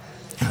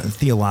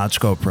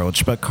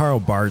approach, but Karl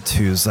Barth,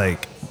 who's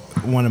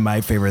one of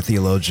my favorite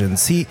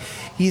theologians, he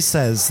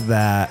says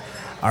that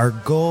our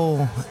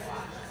goal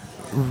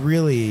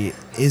really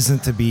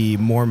isn't to be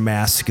more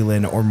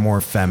masculine or more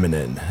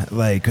feminine,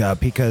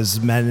 because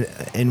men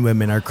and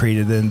women are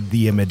created in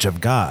the image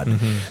of God.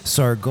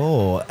 So our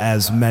goal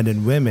as men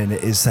and women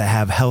is to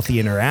have healthy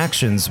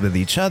interactions with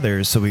each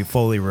other so we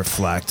fully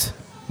reflect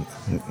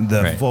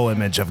the full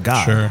image of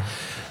God. Sure.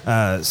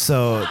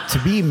 So to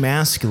be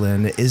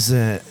masculine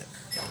isn't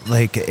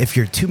if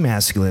you're too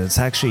masculine, it's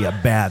actually a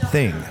bad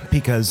thing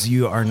because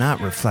you are not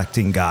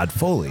reflecting God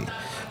fully.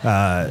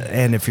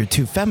 And if you're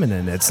too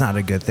feminine, it's not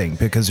a good thing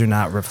because you're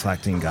not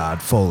reflecting God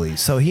fully.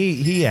 So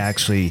he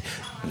actually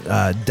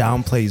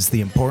downplays the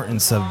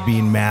importance of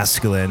being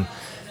masculine,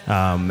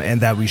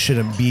 and that we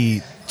shouldn't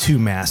be too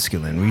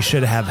masculine. We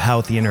should have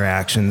healthy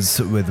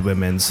interactions with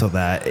women so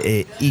that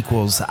it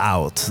equals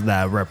out,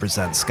 that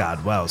represents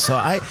God well. So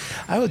I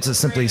would just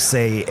simply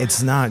say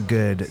it's not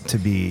good to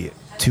be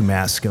too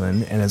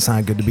masculine and it's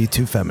not good to be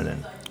too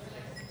feminine.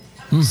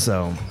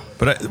 So...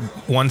 But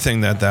one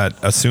thing that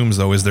assumes,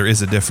 though, is there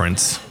is a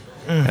difference.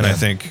 And I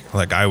think,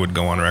 I would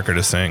go on record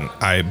as saying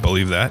I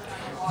believe that.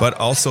 But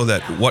also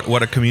that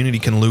what a community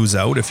can lose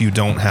out if you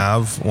don't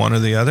have one or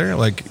the other.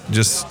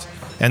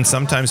 And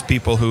sometimes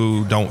people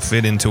who don't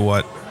fit into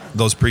what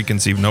those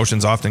preconceived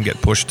notions often get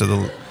pushed to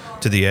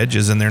the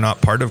edges, and they're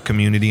not part of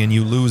community, and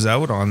you lose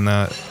out on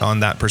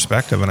that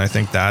perspective. And I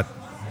think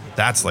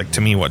that's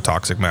to me what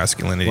toxic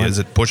masculinity is.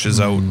 It pushes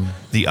out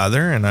the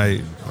other, and I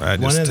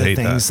just one of the hate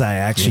things that. I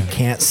actually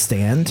can't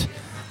stand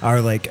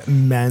are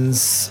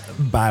men's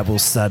Bible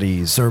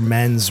studies or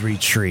men's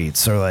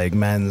retreats or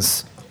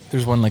men's.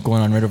 There's one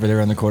going on right over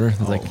there on the corner.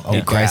 There's 8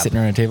 crap. guys sitting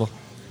around a table.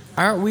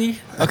 Aren't we?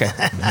 Okay.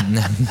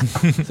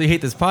 So you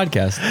hate this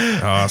podcast?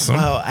 Awesome.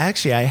 Well,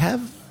 actually, I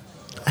have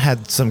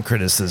had some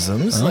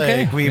criticisms.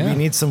 Okay, We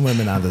need some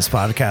women on this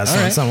podcast All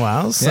right. once in a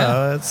while. So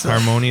Yeah. it's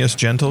Harmonious,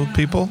 gentle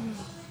people.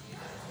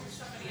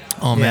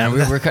 Oh man,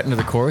 Yeah. we're cutting to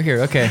the core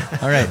here. Okay,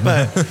 all right,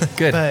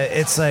 good. But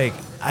it's like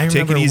I Take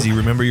remember it easy.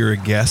 Remember, you're a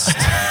guest.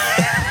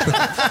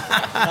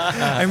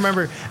 I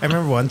remember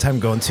one time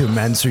going to a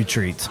men's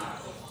retreat,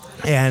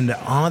 and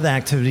all of the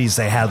activities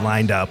they had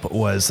lined up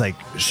was like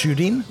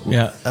shooting,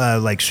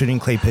 like shooting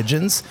clay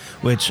pigeons,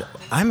 which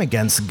I'm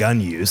against gun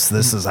use.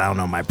 This is, I don't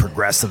know, my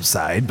progressive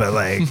side, but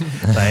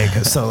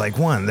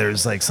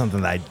there's like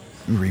something that I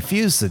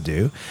refuse to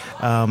do,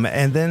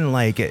 and then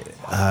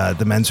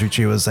the men's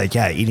retreat was like,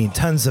 eating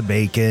tons of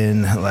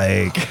bacon,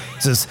 like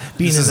just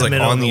being This in is the like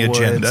middle on of the the woods.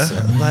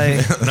 agenda.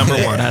 Like, Number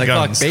 1, 9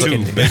 o'clock, guns.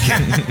 bacon. 2,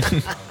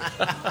 bacon.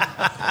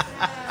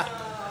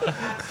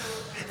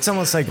 it's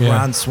almost like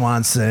Ron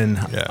Swanson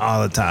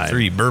all the time.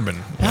 3,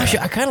 bourbon. Actually,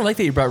 I kind of like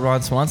that you brought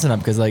Ron Swanson up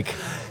because, like,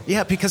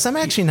 Yeah, because I'm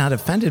actually not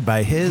offended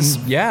by his.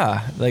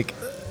 like,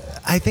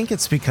 I think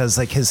it's because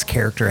like his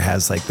character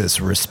has like this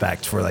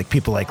respect for like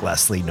people like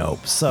Leslie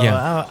Knope. So Yeah.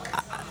 Well,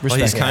 he's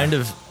respect. kind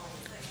of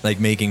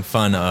like making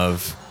fun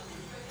of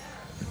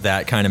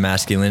that kind of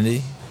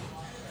masculinity.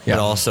 Yeah.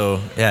 But also,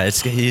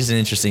 he's an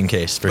interesting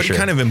case for But sure. he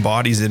kind of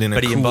embodies it in a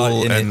But he cool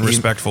embodied- and he-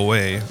 respectful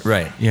way.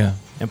 right. Yeah.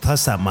 and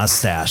plus that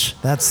mustache.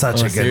 That's such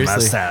Oh, a good seriously?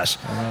 mustache.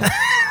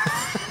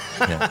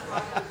 Yeah.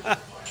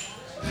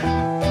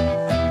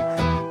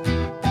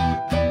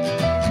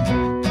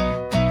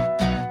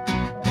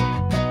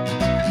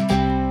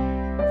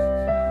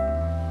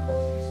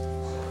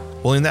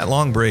 Well, in that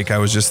long break, I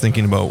was just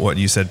thinking about what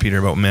you said, Peter,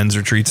 about men's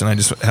retreats, and I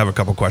just have a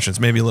couple questions,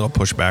 maybe a little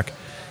pushback.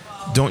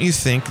 Don't you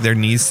think there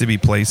needs to be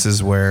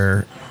places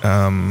where,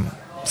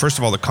 first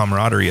of all, the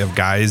camaraderie of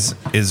guys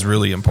is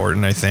really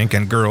important, I think,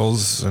 and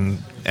girls, and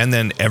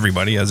then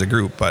everybody as a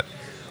group. But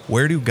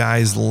where do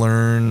guys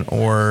learn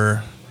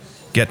or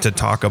get to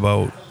talk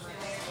about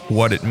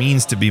what it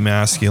means to be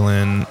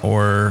masculine,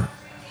 or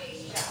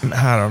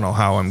I don't know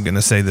how I'm going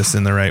to say this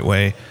in the right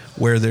way,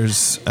 where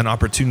there's an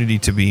opportunity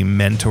to be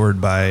mentored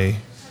by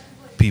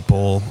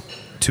people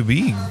to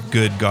be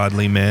good,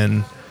 godly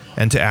men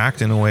and to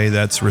act in a way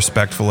that's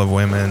respectful of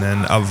women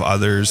and of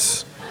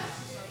others.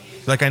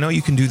 Like, I know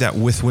you can do that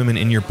with women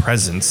in your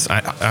presence.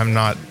 I'm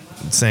not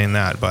saying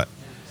that, but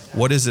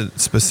what is it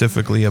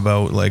specifically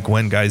about, like,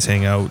 when guys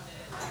hang out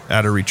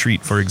at a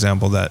retreat, for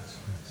example, that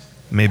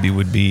maybe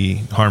would be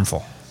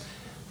harmful?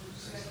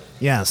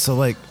 Yeah. So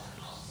like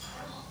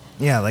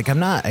I'm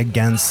not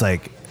against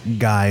like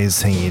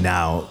guys hanging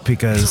out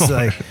because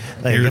like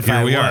Here- if here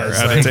I we are was,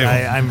 at a like, table.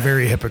 I'm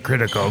very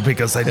hypocritical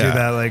because I do Yeah.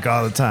 that like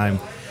all the time.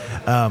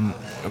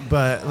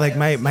 But like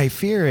my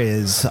fear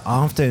is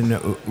often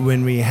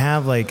when we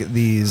have like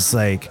these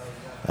like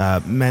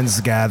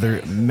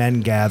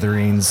men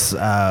gatherings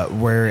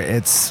where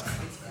it's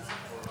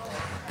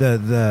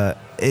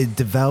it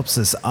develops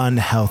this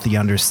unhealthy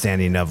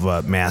understanding of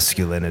what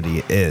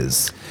masculinity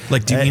is.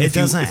 Like, do you mean It if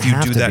you doesn't do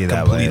have to that be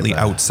that way, completely but-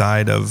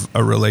 outside of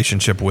a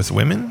relationship with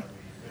women?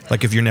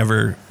 Like, if you're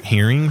never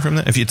hearing from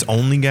them, if it's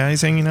only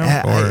guys hanging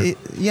out, or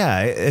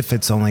if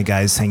it's only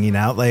guys hanging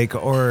out, like,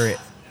 or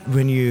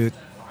when you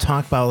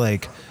talk about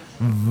like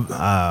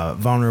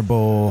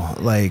vulnerable,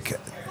 like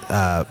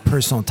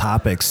personal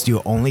topics, do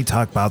you only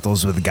talk about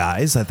those with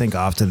guys? I think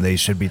often they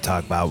should be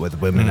talked about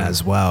with women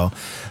as well.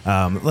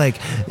 Like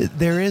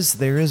there is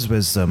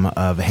wisdom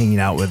of hanging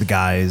out with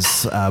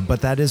guys,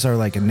 but that is our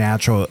like a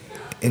natural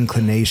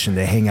inclination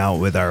to hang out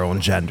with our own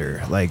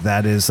gender. Like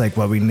that is like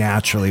what we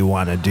naturally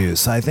want to do.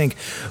 So I think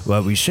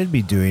what we should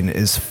be doing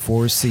is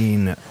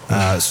forcing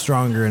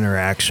stronger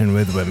interaction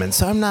with women.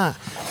 So I'm not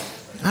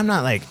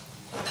like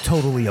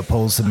totally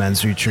opposed to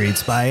men's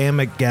retreats, but I am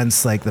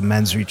against like the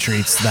men's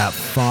retreats that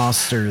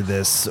foster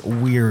this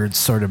weird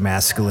sort of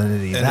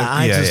masculinity that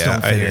I just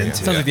don't I fit hear you. into.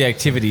 Sounds like the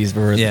activities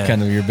were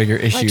kind of your bigger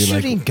issue. Like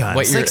shooting guns.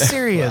 what you're- Like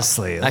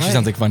seriously. Actually,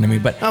 sounds like fun to me,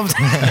 but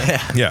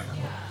yeah,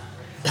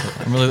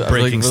 I'm really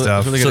breaking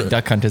stuff. Really good So- at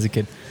duck hunt as a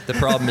kid. The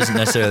problem isn't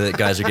necessarily that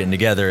guys are getting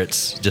together.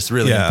 It's just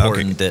really Yeah,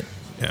 important okay.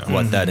 that Yeah.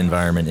 what that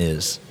environment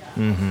is.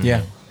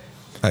 Yeah.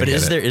 But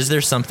is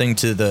there something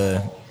to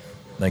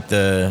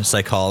the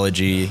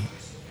psychology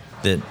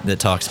that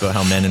talks about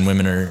how men and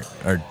women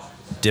are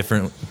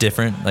different?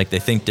 Like they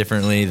think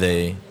differently.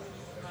 They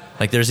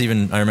like there's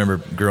even I remember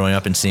growing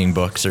up and seeing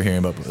books or hearing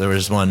about. There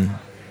was one.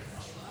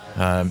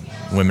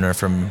 Women are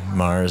from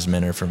Mars,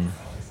 men are from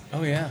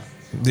Oh yeah.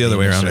 the other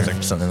way Venus around, I or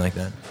think. something like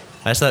that.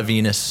 I just thought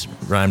Venus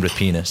rhymed with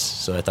penis,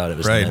 so I thought it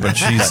was Right, men. but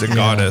she's a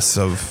goddess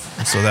of,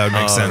 so that would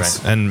make Oh, sense.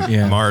 right. And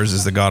Yeah. Mars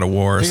is the god of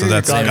war, so Figure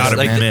that's your god gotta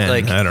is be like, men.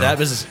 like I don't that know.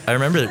 was. I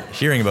remember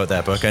hearing about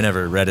that book. I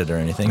never read it or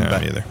anything. No,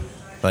 but me either.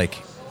 like,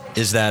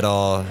 is that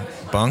all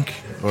bunk,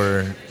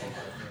 or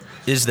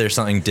is there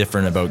something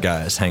different about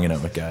guys hanging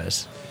out with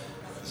guys?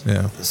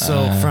 Yeah.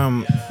 So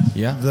from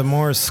yeah. the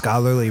more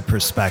scholarly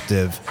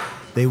perspective,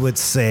 they would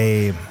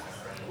say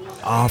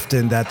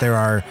often that there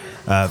are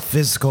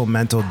physical,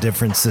 mental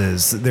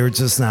differences. They're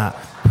just not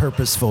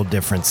purposeful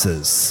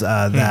differences.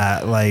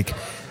 That like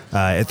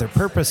if they're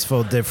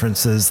purposeful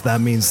differences, that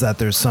means that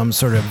there's some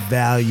sort of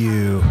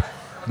value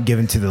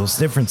given to those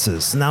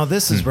differences. Now,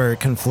 this is where it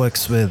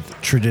conflicts with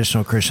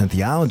traditional Christian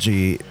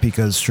theology,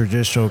 because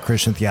traditional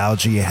Christian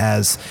theology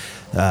has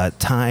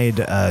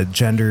tied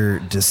gender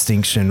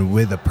distinction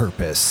with a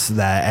purpose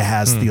that it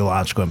has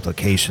theological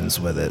implications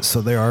with it.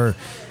 So there are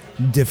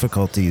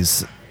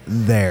difficulties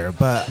there,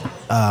 but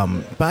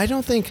I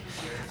don't think.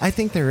 I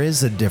think there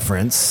is a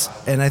difference,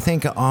 and I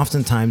think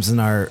oftentimes in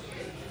our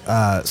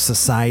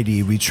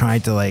society we try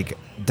to like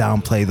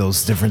downplay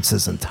those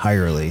differences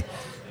entirely,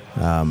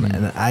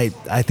 and I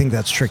think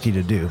that's tricky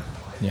to do.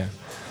 Yeah.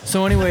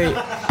 So anyway,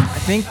 I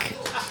think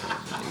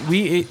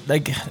we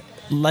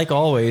like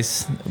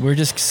always, we're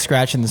just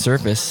scratching the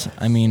surface.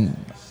 I mean,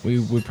 we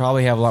would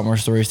probably have a lot more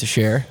stories to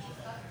share,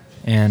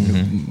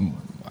 and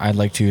I'd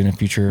like to in a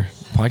future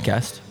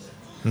podcast.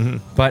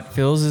 But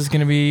Phil's is going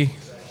to be,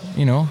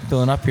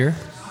 filling up here.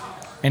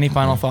 Any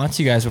final thoughts,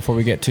 you guys, before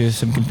we get to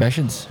some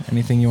confessions?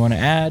 Anything you want to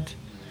add?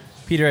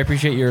 Peter, I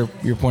appreciate your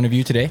point of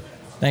view today.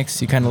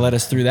 Thanks. You kind of led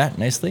us through that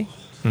nicely.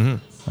 Well,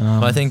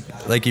 I think,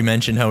 like you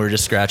mentioned, how we're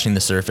just scratching the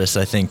surface.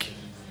 I think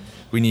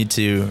we need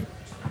to.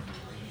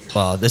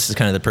 Well, this is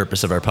kind of the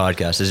purpose of our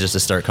podcast, is just to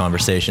start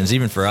conversations.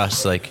 Even for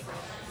us, like,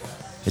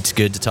 it's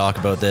good to talk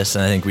about this,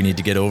 and I think we need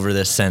to get over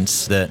this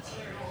sense that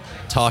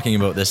talking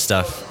about this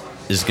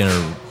stuff is going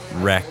to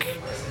wreck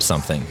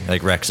something,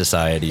 like wreck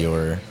society,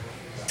 or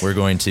we're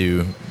going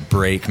to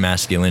break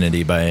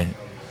masculinity by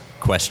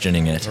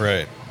questioning it.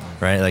 Right.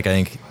 Right? Like, I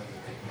think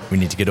we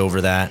need to get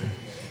over that,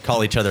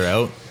 call each other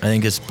out. I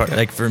think it's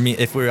like, for me,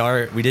 if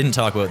we didn't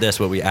talk about this,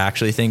 what we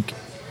actually think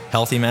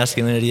healthy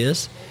masculinity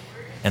is,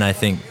 and I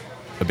think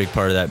a big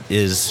part of that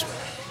is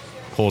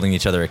holding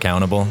each other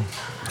accountable.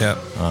 Yeah.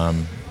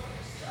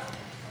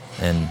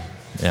 And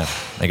yeah,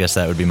 I guess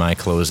that would be my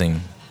closing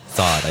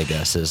thought, I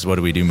guess, is what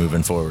do we do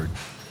moving forward?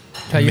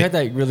 You had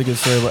that really good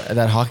story about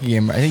that hockey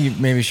game. I think you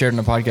maybe shared in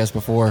a podcast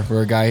before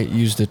where a guy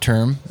used a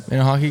term in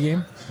a hockey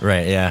game.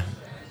 Right, yeah.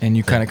 And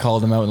you kind of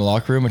called him out in the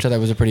locker room, which I thought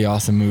was a pretty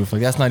awesome move.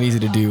 Like, that's not easy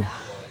to do.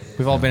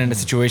 We've all been in a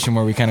situation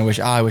where we kind of wish,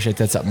 I wish I'd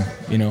said something,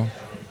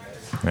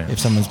 Right. If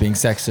someone's being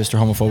sexist or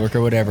homophobic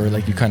or whatever,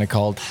 like, you kind of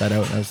called that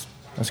out.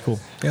 That's cool.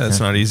 Yeah,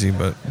 that's not easy,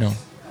 but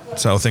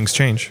that's how things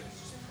change.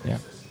 Yeah.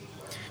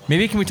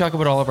 Maybe can we talk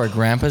about all of our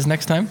grandpas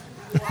next time?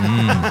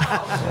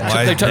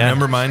 I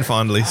remember mine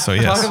fondly, so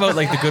yes. Talk about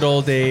like the good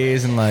old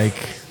days and like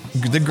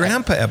the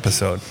grandpa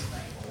episode.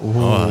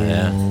 Oh,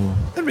 yeah.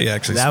 That'd be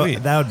actually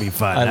sweet. That would be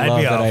fun. I I'd love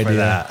be that all for idea.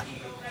 that.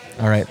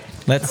 All right,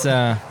 let's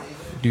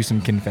do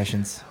some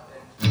confessions.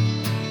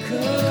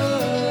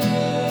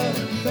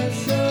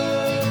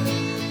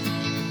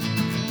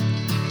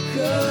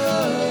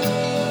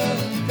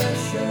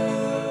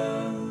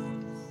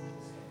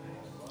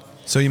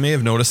 So you may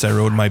have noticed I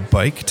rode my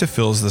bike to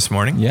Phil's this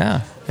morning.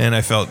 Yeah. And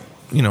I felt,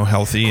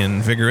 healthy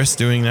and vigorous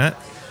doing that.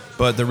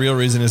 But the real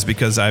reason is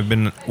because I've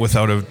been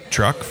without a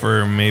truck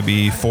for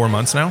maybe 4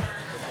 months now.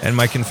 And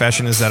my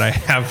confession is that I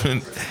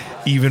haven't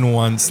even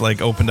once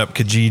opened up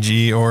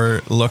Kijiji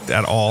or looked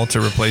at all to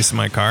replace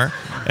my car.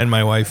 And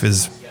my wife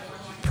is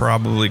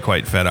probably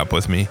quite fed up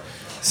with me.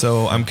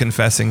 So I'm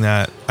confessing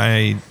that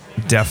I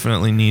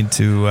definitely need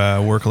to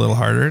work a little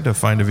harder to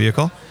find a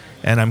vehicle.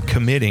 And I'm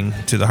committing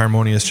to the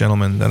Harmonious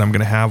Gentleman that I'm going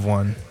to have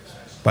one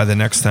by the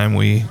next time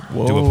we do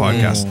a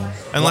podcast.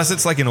 Unless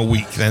it's in a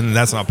week, then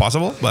that's not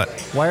possible. But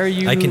why are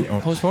you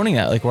postponing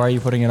that? Like, why are you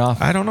putting it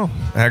off? I don't know,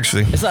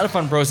 actually. It's not a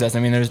fun process. I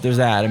mean, there's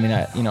that. I mean,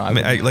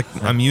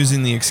 I'm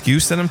using the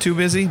excuse that I'm too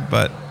busy,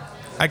 but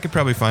I could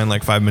probably find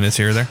 5 minutes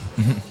here or there.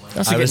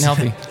 That's getting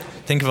healthy.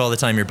 Think of all the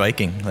time you're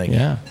biking.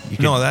 Yeah. You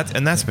could,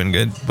 that's been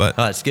good. But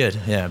that's good.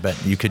 Yeah,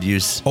 but you could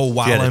use. Oh,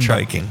 while I'm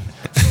biking.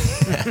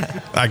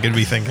 I could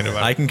be thinking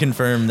about it. I can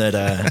confirm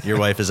that your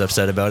wife is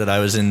upset about it. I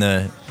was in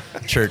the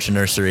church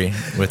nursery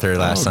with her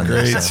last Sunday.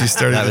 Great. So she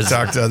started to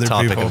talk to other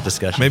people. Of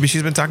discussion. Maybe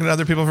she's been talking to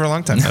other people for a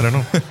long time. I don't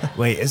know.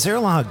 Wait, is there a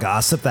lot of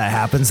gossip that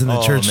happens in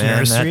the church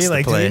nursery?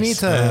 That's do we need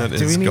to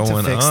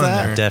fix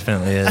that? There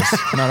definitely is.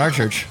 Not our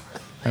church.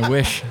 I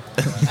wish.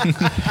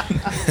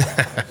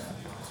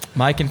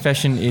 My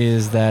confession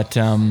is that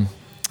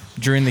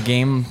during the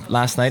game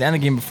last night and the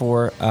game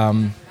before,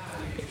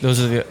 those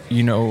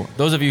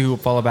of you who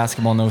follow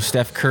basketball know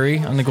Steph Curry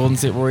on the Golden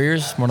State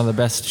Warriors, one of the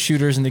best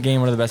shooters in the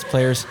game, one of the best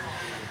players,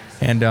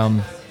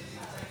 and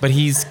but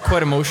he's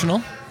quite emotional.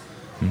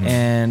 Mm-hmm.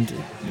 And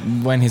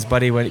when his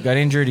buddy got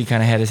injured, he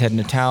kind of had his head in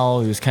a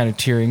towel. He was kind of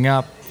tearing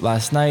up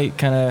last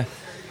night, and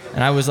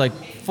I was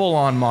full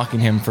on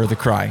mocking him for the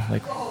cry,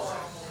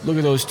 look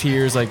at those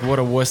tears, what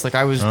a wuss.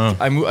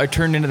 I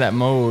turned into that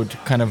mode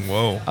kind of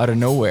out of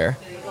nowhere.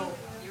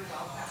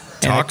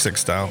 Toxic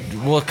style.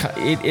 Well,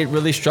 it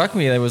really struck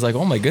me. I was like,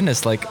 oh my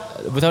goodness,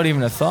 without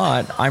even a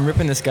thought, I'm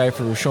ripping this guy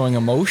for showing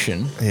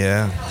emotion.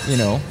 Yeah.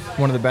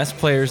 One of the best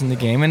players in the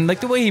game. And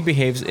the way he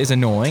behaves is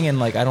annoying,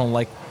 and I don't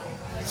like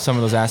some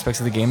of those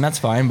aspects of the game. That's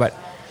fine, but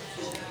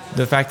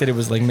the fact that it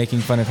was making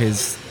fun of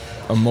his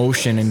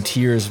emotion and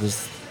tears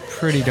was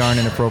pretty darn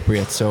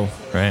inappropriate. So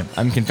right.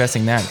 I'm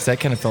confessing that, because that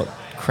kind of felt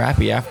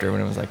crappy after,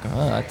 when it was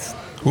that's...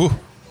 Ooh.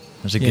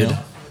 There's a good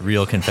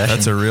real confession.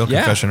 That's a real Yeah.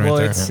 confession Well,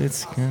 right there.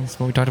 it's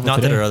what we talked about Not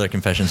today. that our other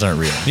confessions aren't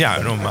real. Yeah,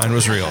 no, mine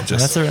was real.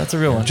 Just That's a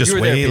real one. just you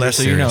were there, way Peter, less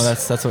so you know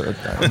serious. that's what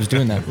I was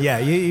doing that. Yeah,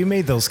 you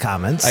made those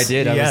comments. I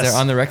did. I Yes. was there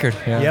on the record.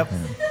 Yeah. Yep.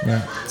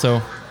 Yeah.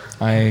 So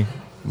I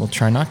will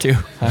try not to.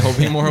 I will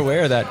be more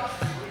aware of that.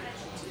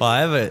 Well, I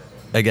have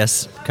I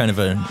guess, kind of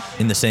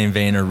in the same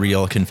vein, a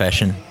real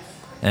confession.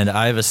 And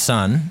I have a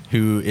son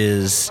who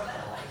is,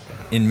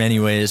 in many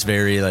ways,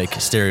 very like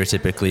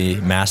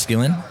stereotypically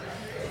masculine.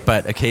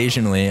 But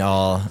occasionally,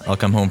 I'll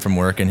come home from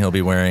work and he'll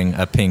be wearing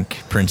a pink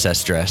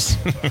princess dress,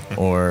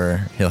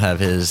 or he'll have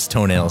his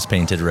toenails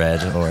painted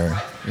red,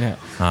 or Yeah.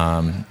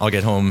 I'll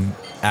get home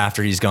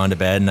after he's gone to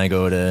bed and I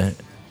go to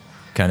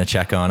kind of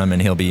check on him,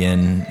 and he'll be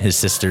in his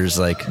sister's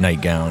like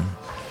nightgown,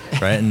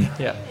 right? And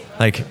Yeah.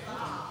 like,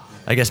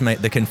 I guess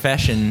the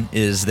confession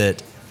is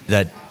that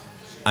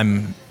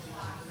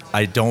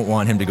I don't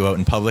want him to go out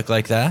in public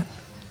like that,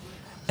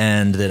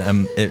 and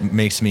that it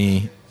makes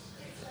me.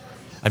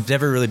 I've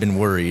never really been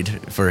worried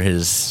for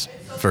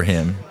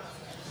him,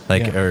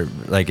 like Yeah. or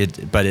like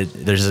it, but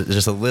there's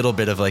just a little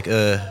bit of like,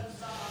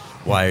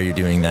 why are you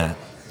doing that?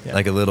 Yeah.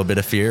 Like a little bit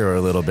of fear or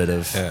a little bit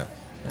of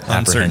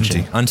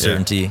apprehension,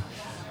 uncertainty,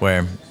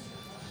 where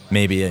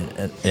maybe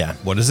yeah,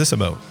 What is this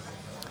about?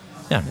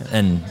 yeah,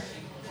 and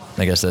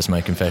I guess that's my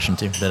confession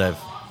too, that I've.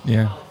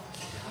 Yeah.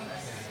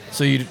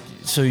 So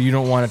you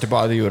don't want it to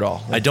bother you at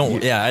all? I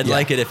don't. Yeah, I'd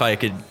like it if I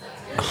could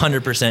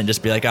 100%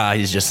 just be like,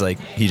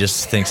 he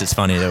just thinks it's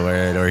funny to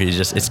wear it, or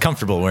it's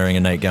comfortable wearing a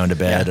nightgown to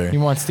bed, Yeah, or he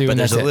wants to, But and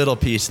there's that's a it. little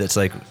piece that's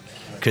like,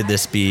 could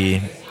this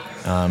be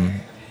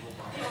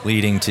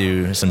leading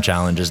to some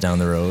challenges down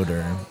the road,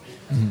 or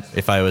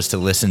if I was to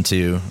listen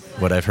to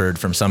what I've heard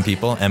from some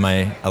people, am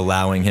I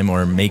allowing him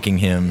or making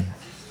him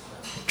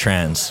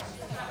trans?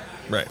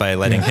 Right. By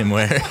letting him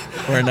wear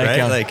Wear a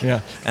nightgown, right? Like,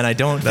 yeah. And I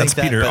don't That's think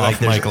that, Peter but, like, off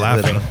there's mic a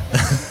laughing.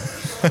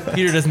 little-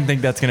 Peter doesn't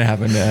think that's going to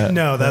happen.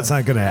 No, that's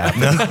not going to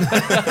happen.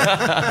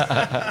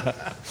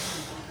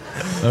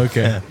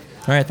 Okay. All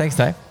right. Thanks,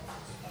 Ty.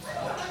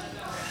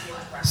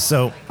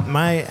 So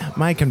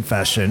my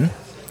confession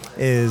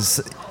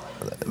is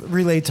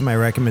relate to my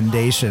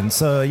recommendation.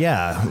 So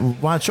yeah,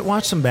 watch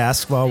some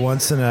basketball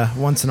once in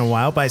a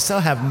while, but I still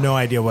have no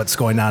idea what's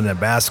going on in a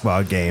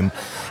basketball game.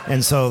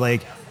 And so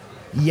like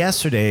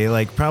yesterday,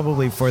 like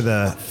probably for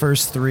the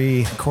first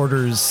 3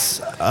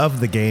 quarters of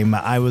the game,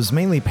 I was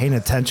mainly paying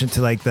attention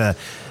to like the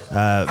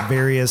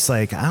various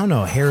like, I don't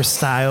know,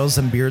 hairstyles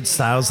and beard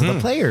styles of the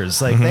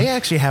players. Like they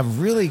actually have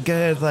really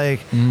good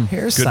like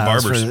hairstyles.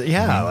 barbers.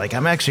 Like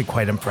I'm actually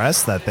quite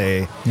impressed that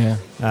they Yeah.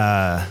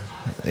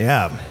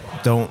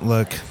 don't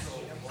look,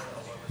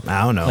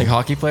 I don't know. Like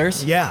hockey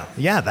players, yeah,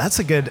 that's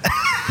a good,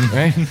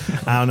 right?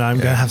 I don't know, I'm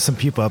going to have some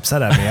people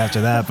upset at me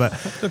after that, but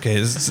Okay,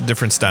 it's a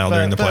different style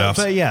during the playoffs.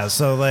 But yeah,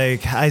 so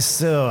like I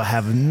still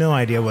have no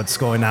idea what's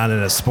going on in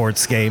a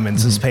sports game and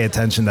just pay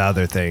attention to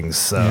other things.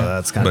 So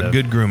that's kind but of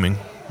good grooming.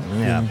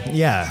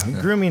 Yeah,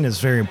 grooming is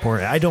very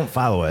important. I don't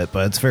follow it,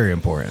 but it's very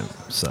important.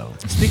 So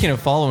Speaking of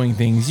following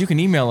things, you can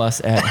email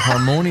us at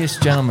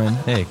harmoniousgentlemen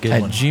Hey, good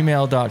at one.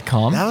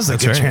 gmail.com. that was a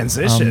That's good right.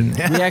 transition.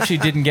 We actually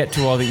didn't get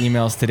to all the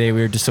emails today.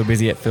 We were just so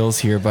busy at Phil's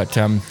here. But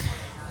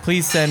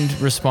please send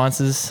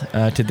responses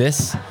to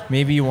this.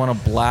 Maybe you want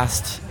to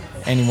blast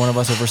any one of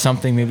us over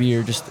something. Maybe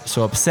you're just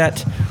so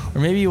upset.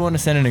 Or maybe you want to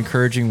send an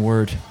encouraging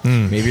word.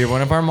 Maybe you're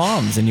one of our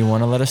moms and you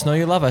want to let us know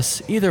you love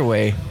us. Either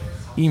way,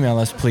 email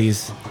us,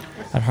 please,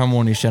 at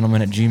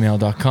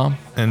harmoniousgentlemen@gmail.com.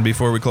 And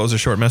before we close, a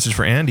short message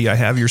for Andy. I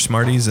have your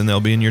Smarties, and they'll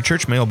be in your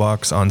church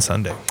mailbox on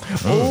Sunday.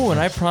 Oh, and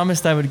I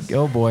promised I would.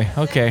 Oh boy.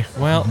 Okay.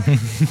 Well,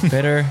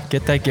 better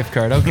get that gift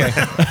card. Okay.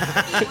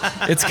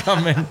 It's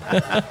coming.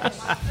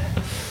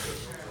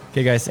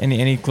 Okay, guys.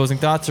 Any closing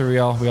thoughts? Or we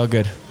all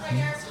good?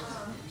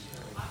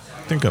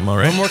 I think I'm all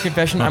right. One more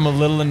confession. I'm a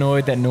little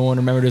annoyed that no one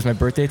remembered it was my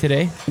birthday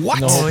today. What?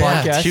 In the whole Oh,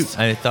 yeah. podcast. Shoot,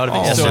 I thought of it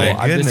Oh, yesterday. so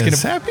I'm just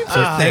Goodness, gonna- happy So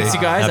birthday. thanks,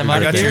 you guys. I'm I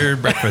out of got here. your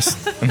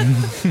breakfast.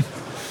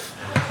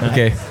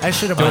 Okay. I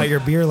should have bought your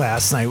beer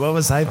last night. What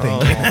was I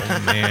thinking?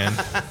 Oh, man.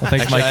 Well,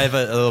 thanks, Actually, Mike. I have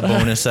a little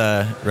bonus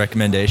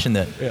recommendation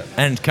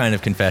and kind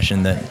of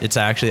confession that it's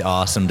actually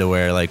awesome to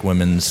wear like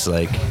women's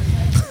like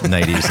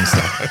nighties and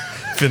stuff.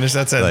 Finish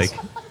that sentence. Like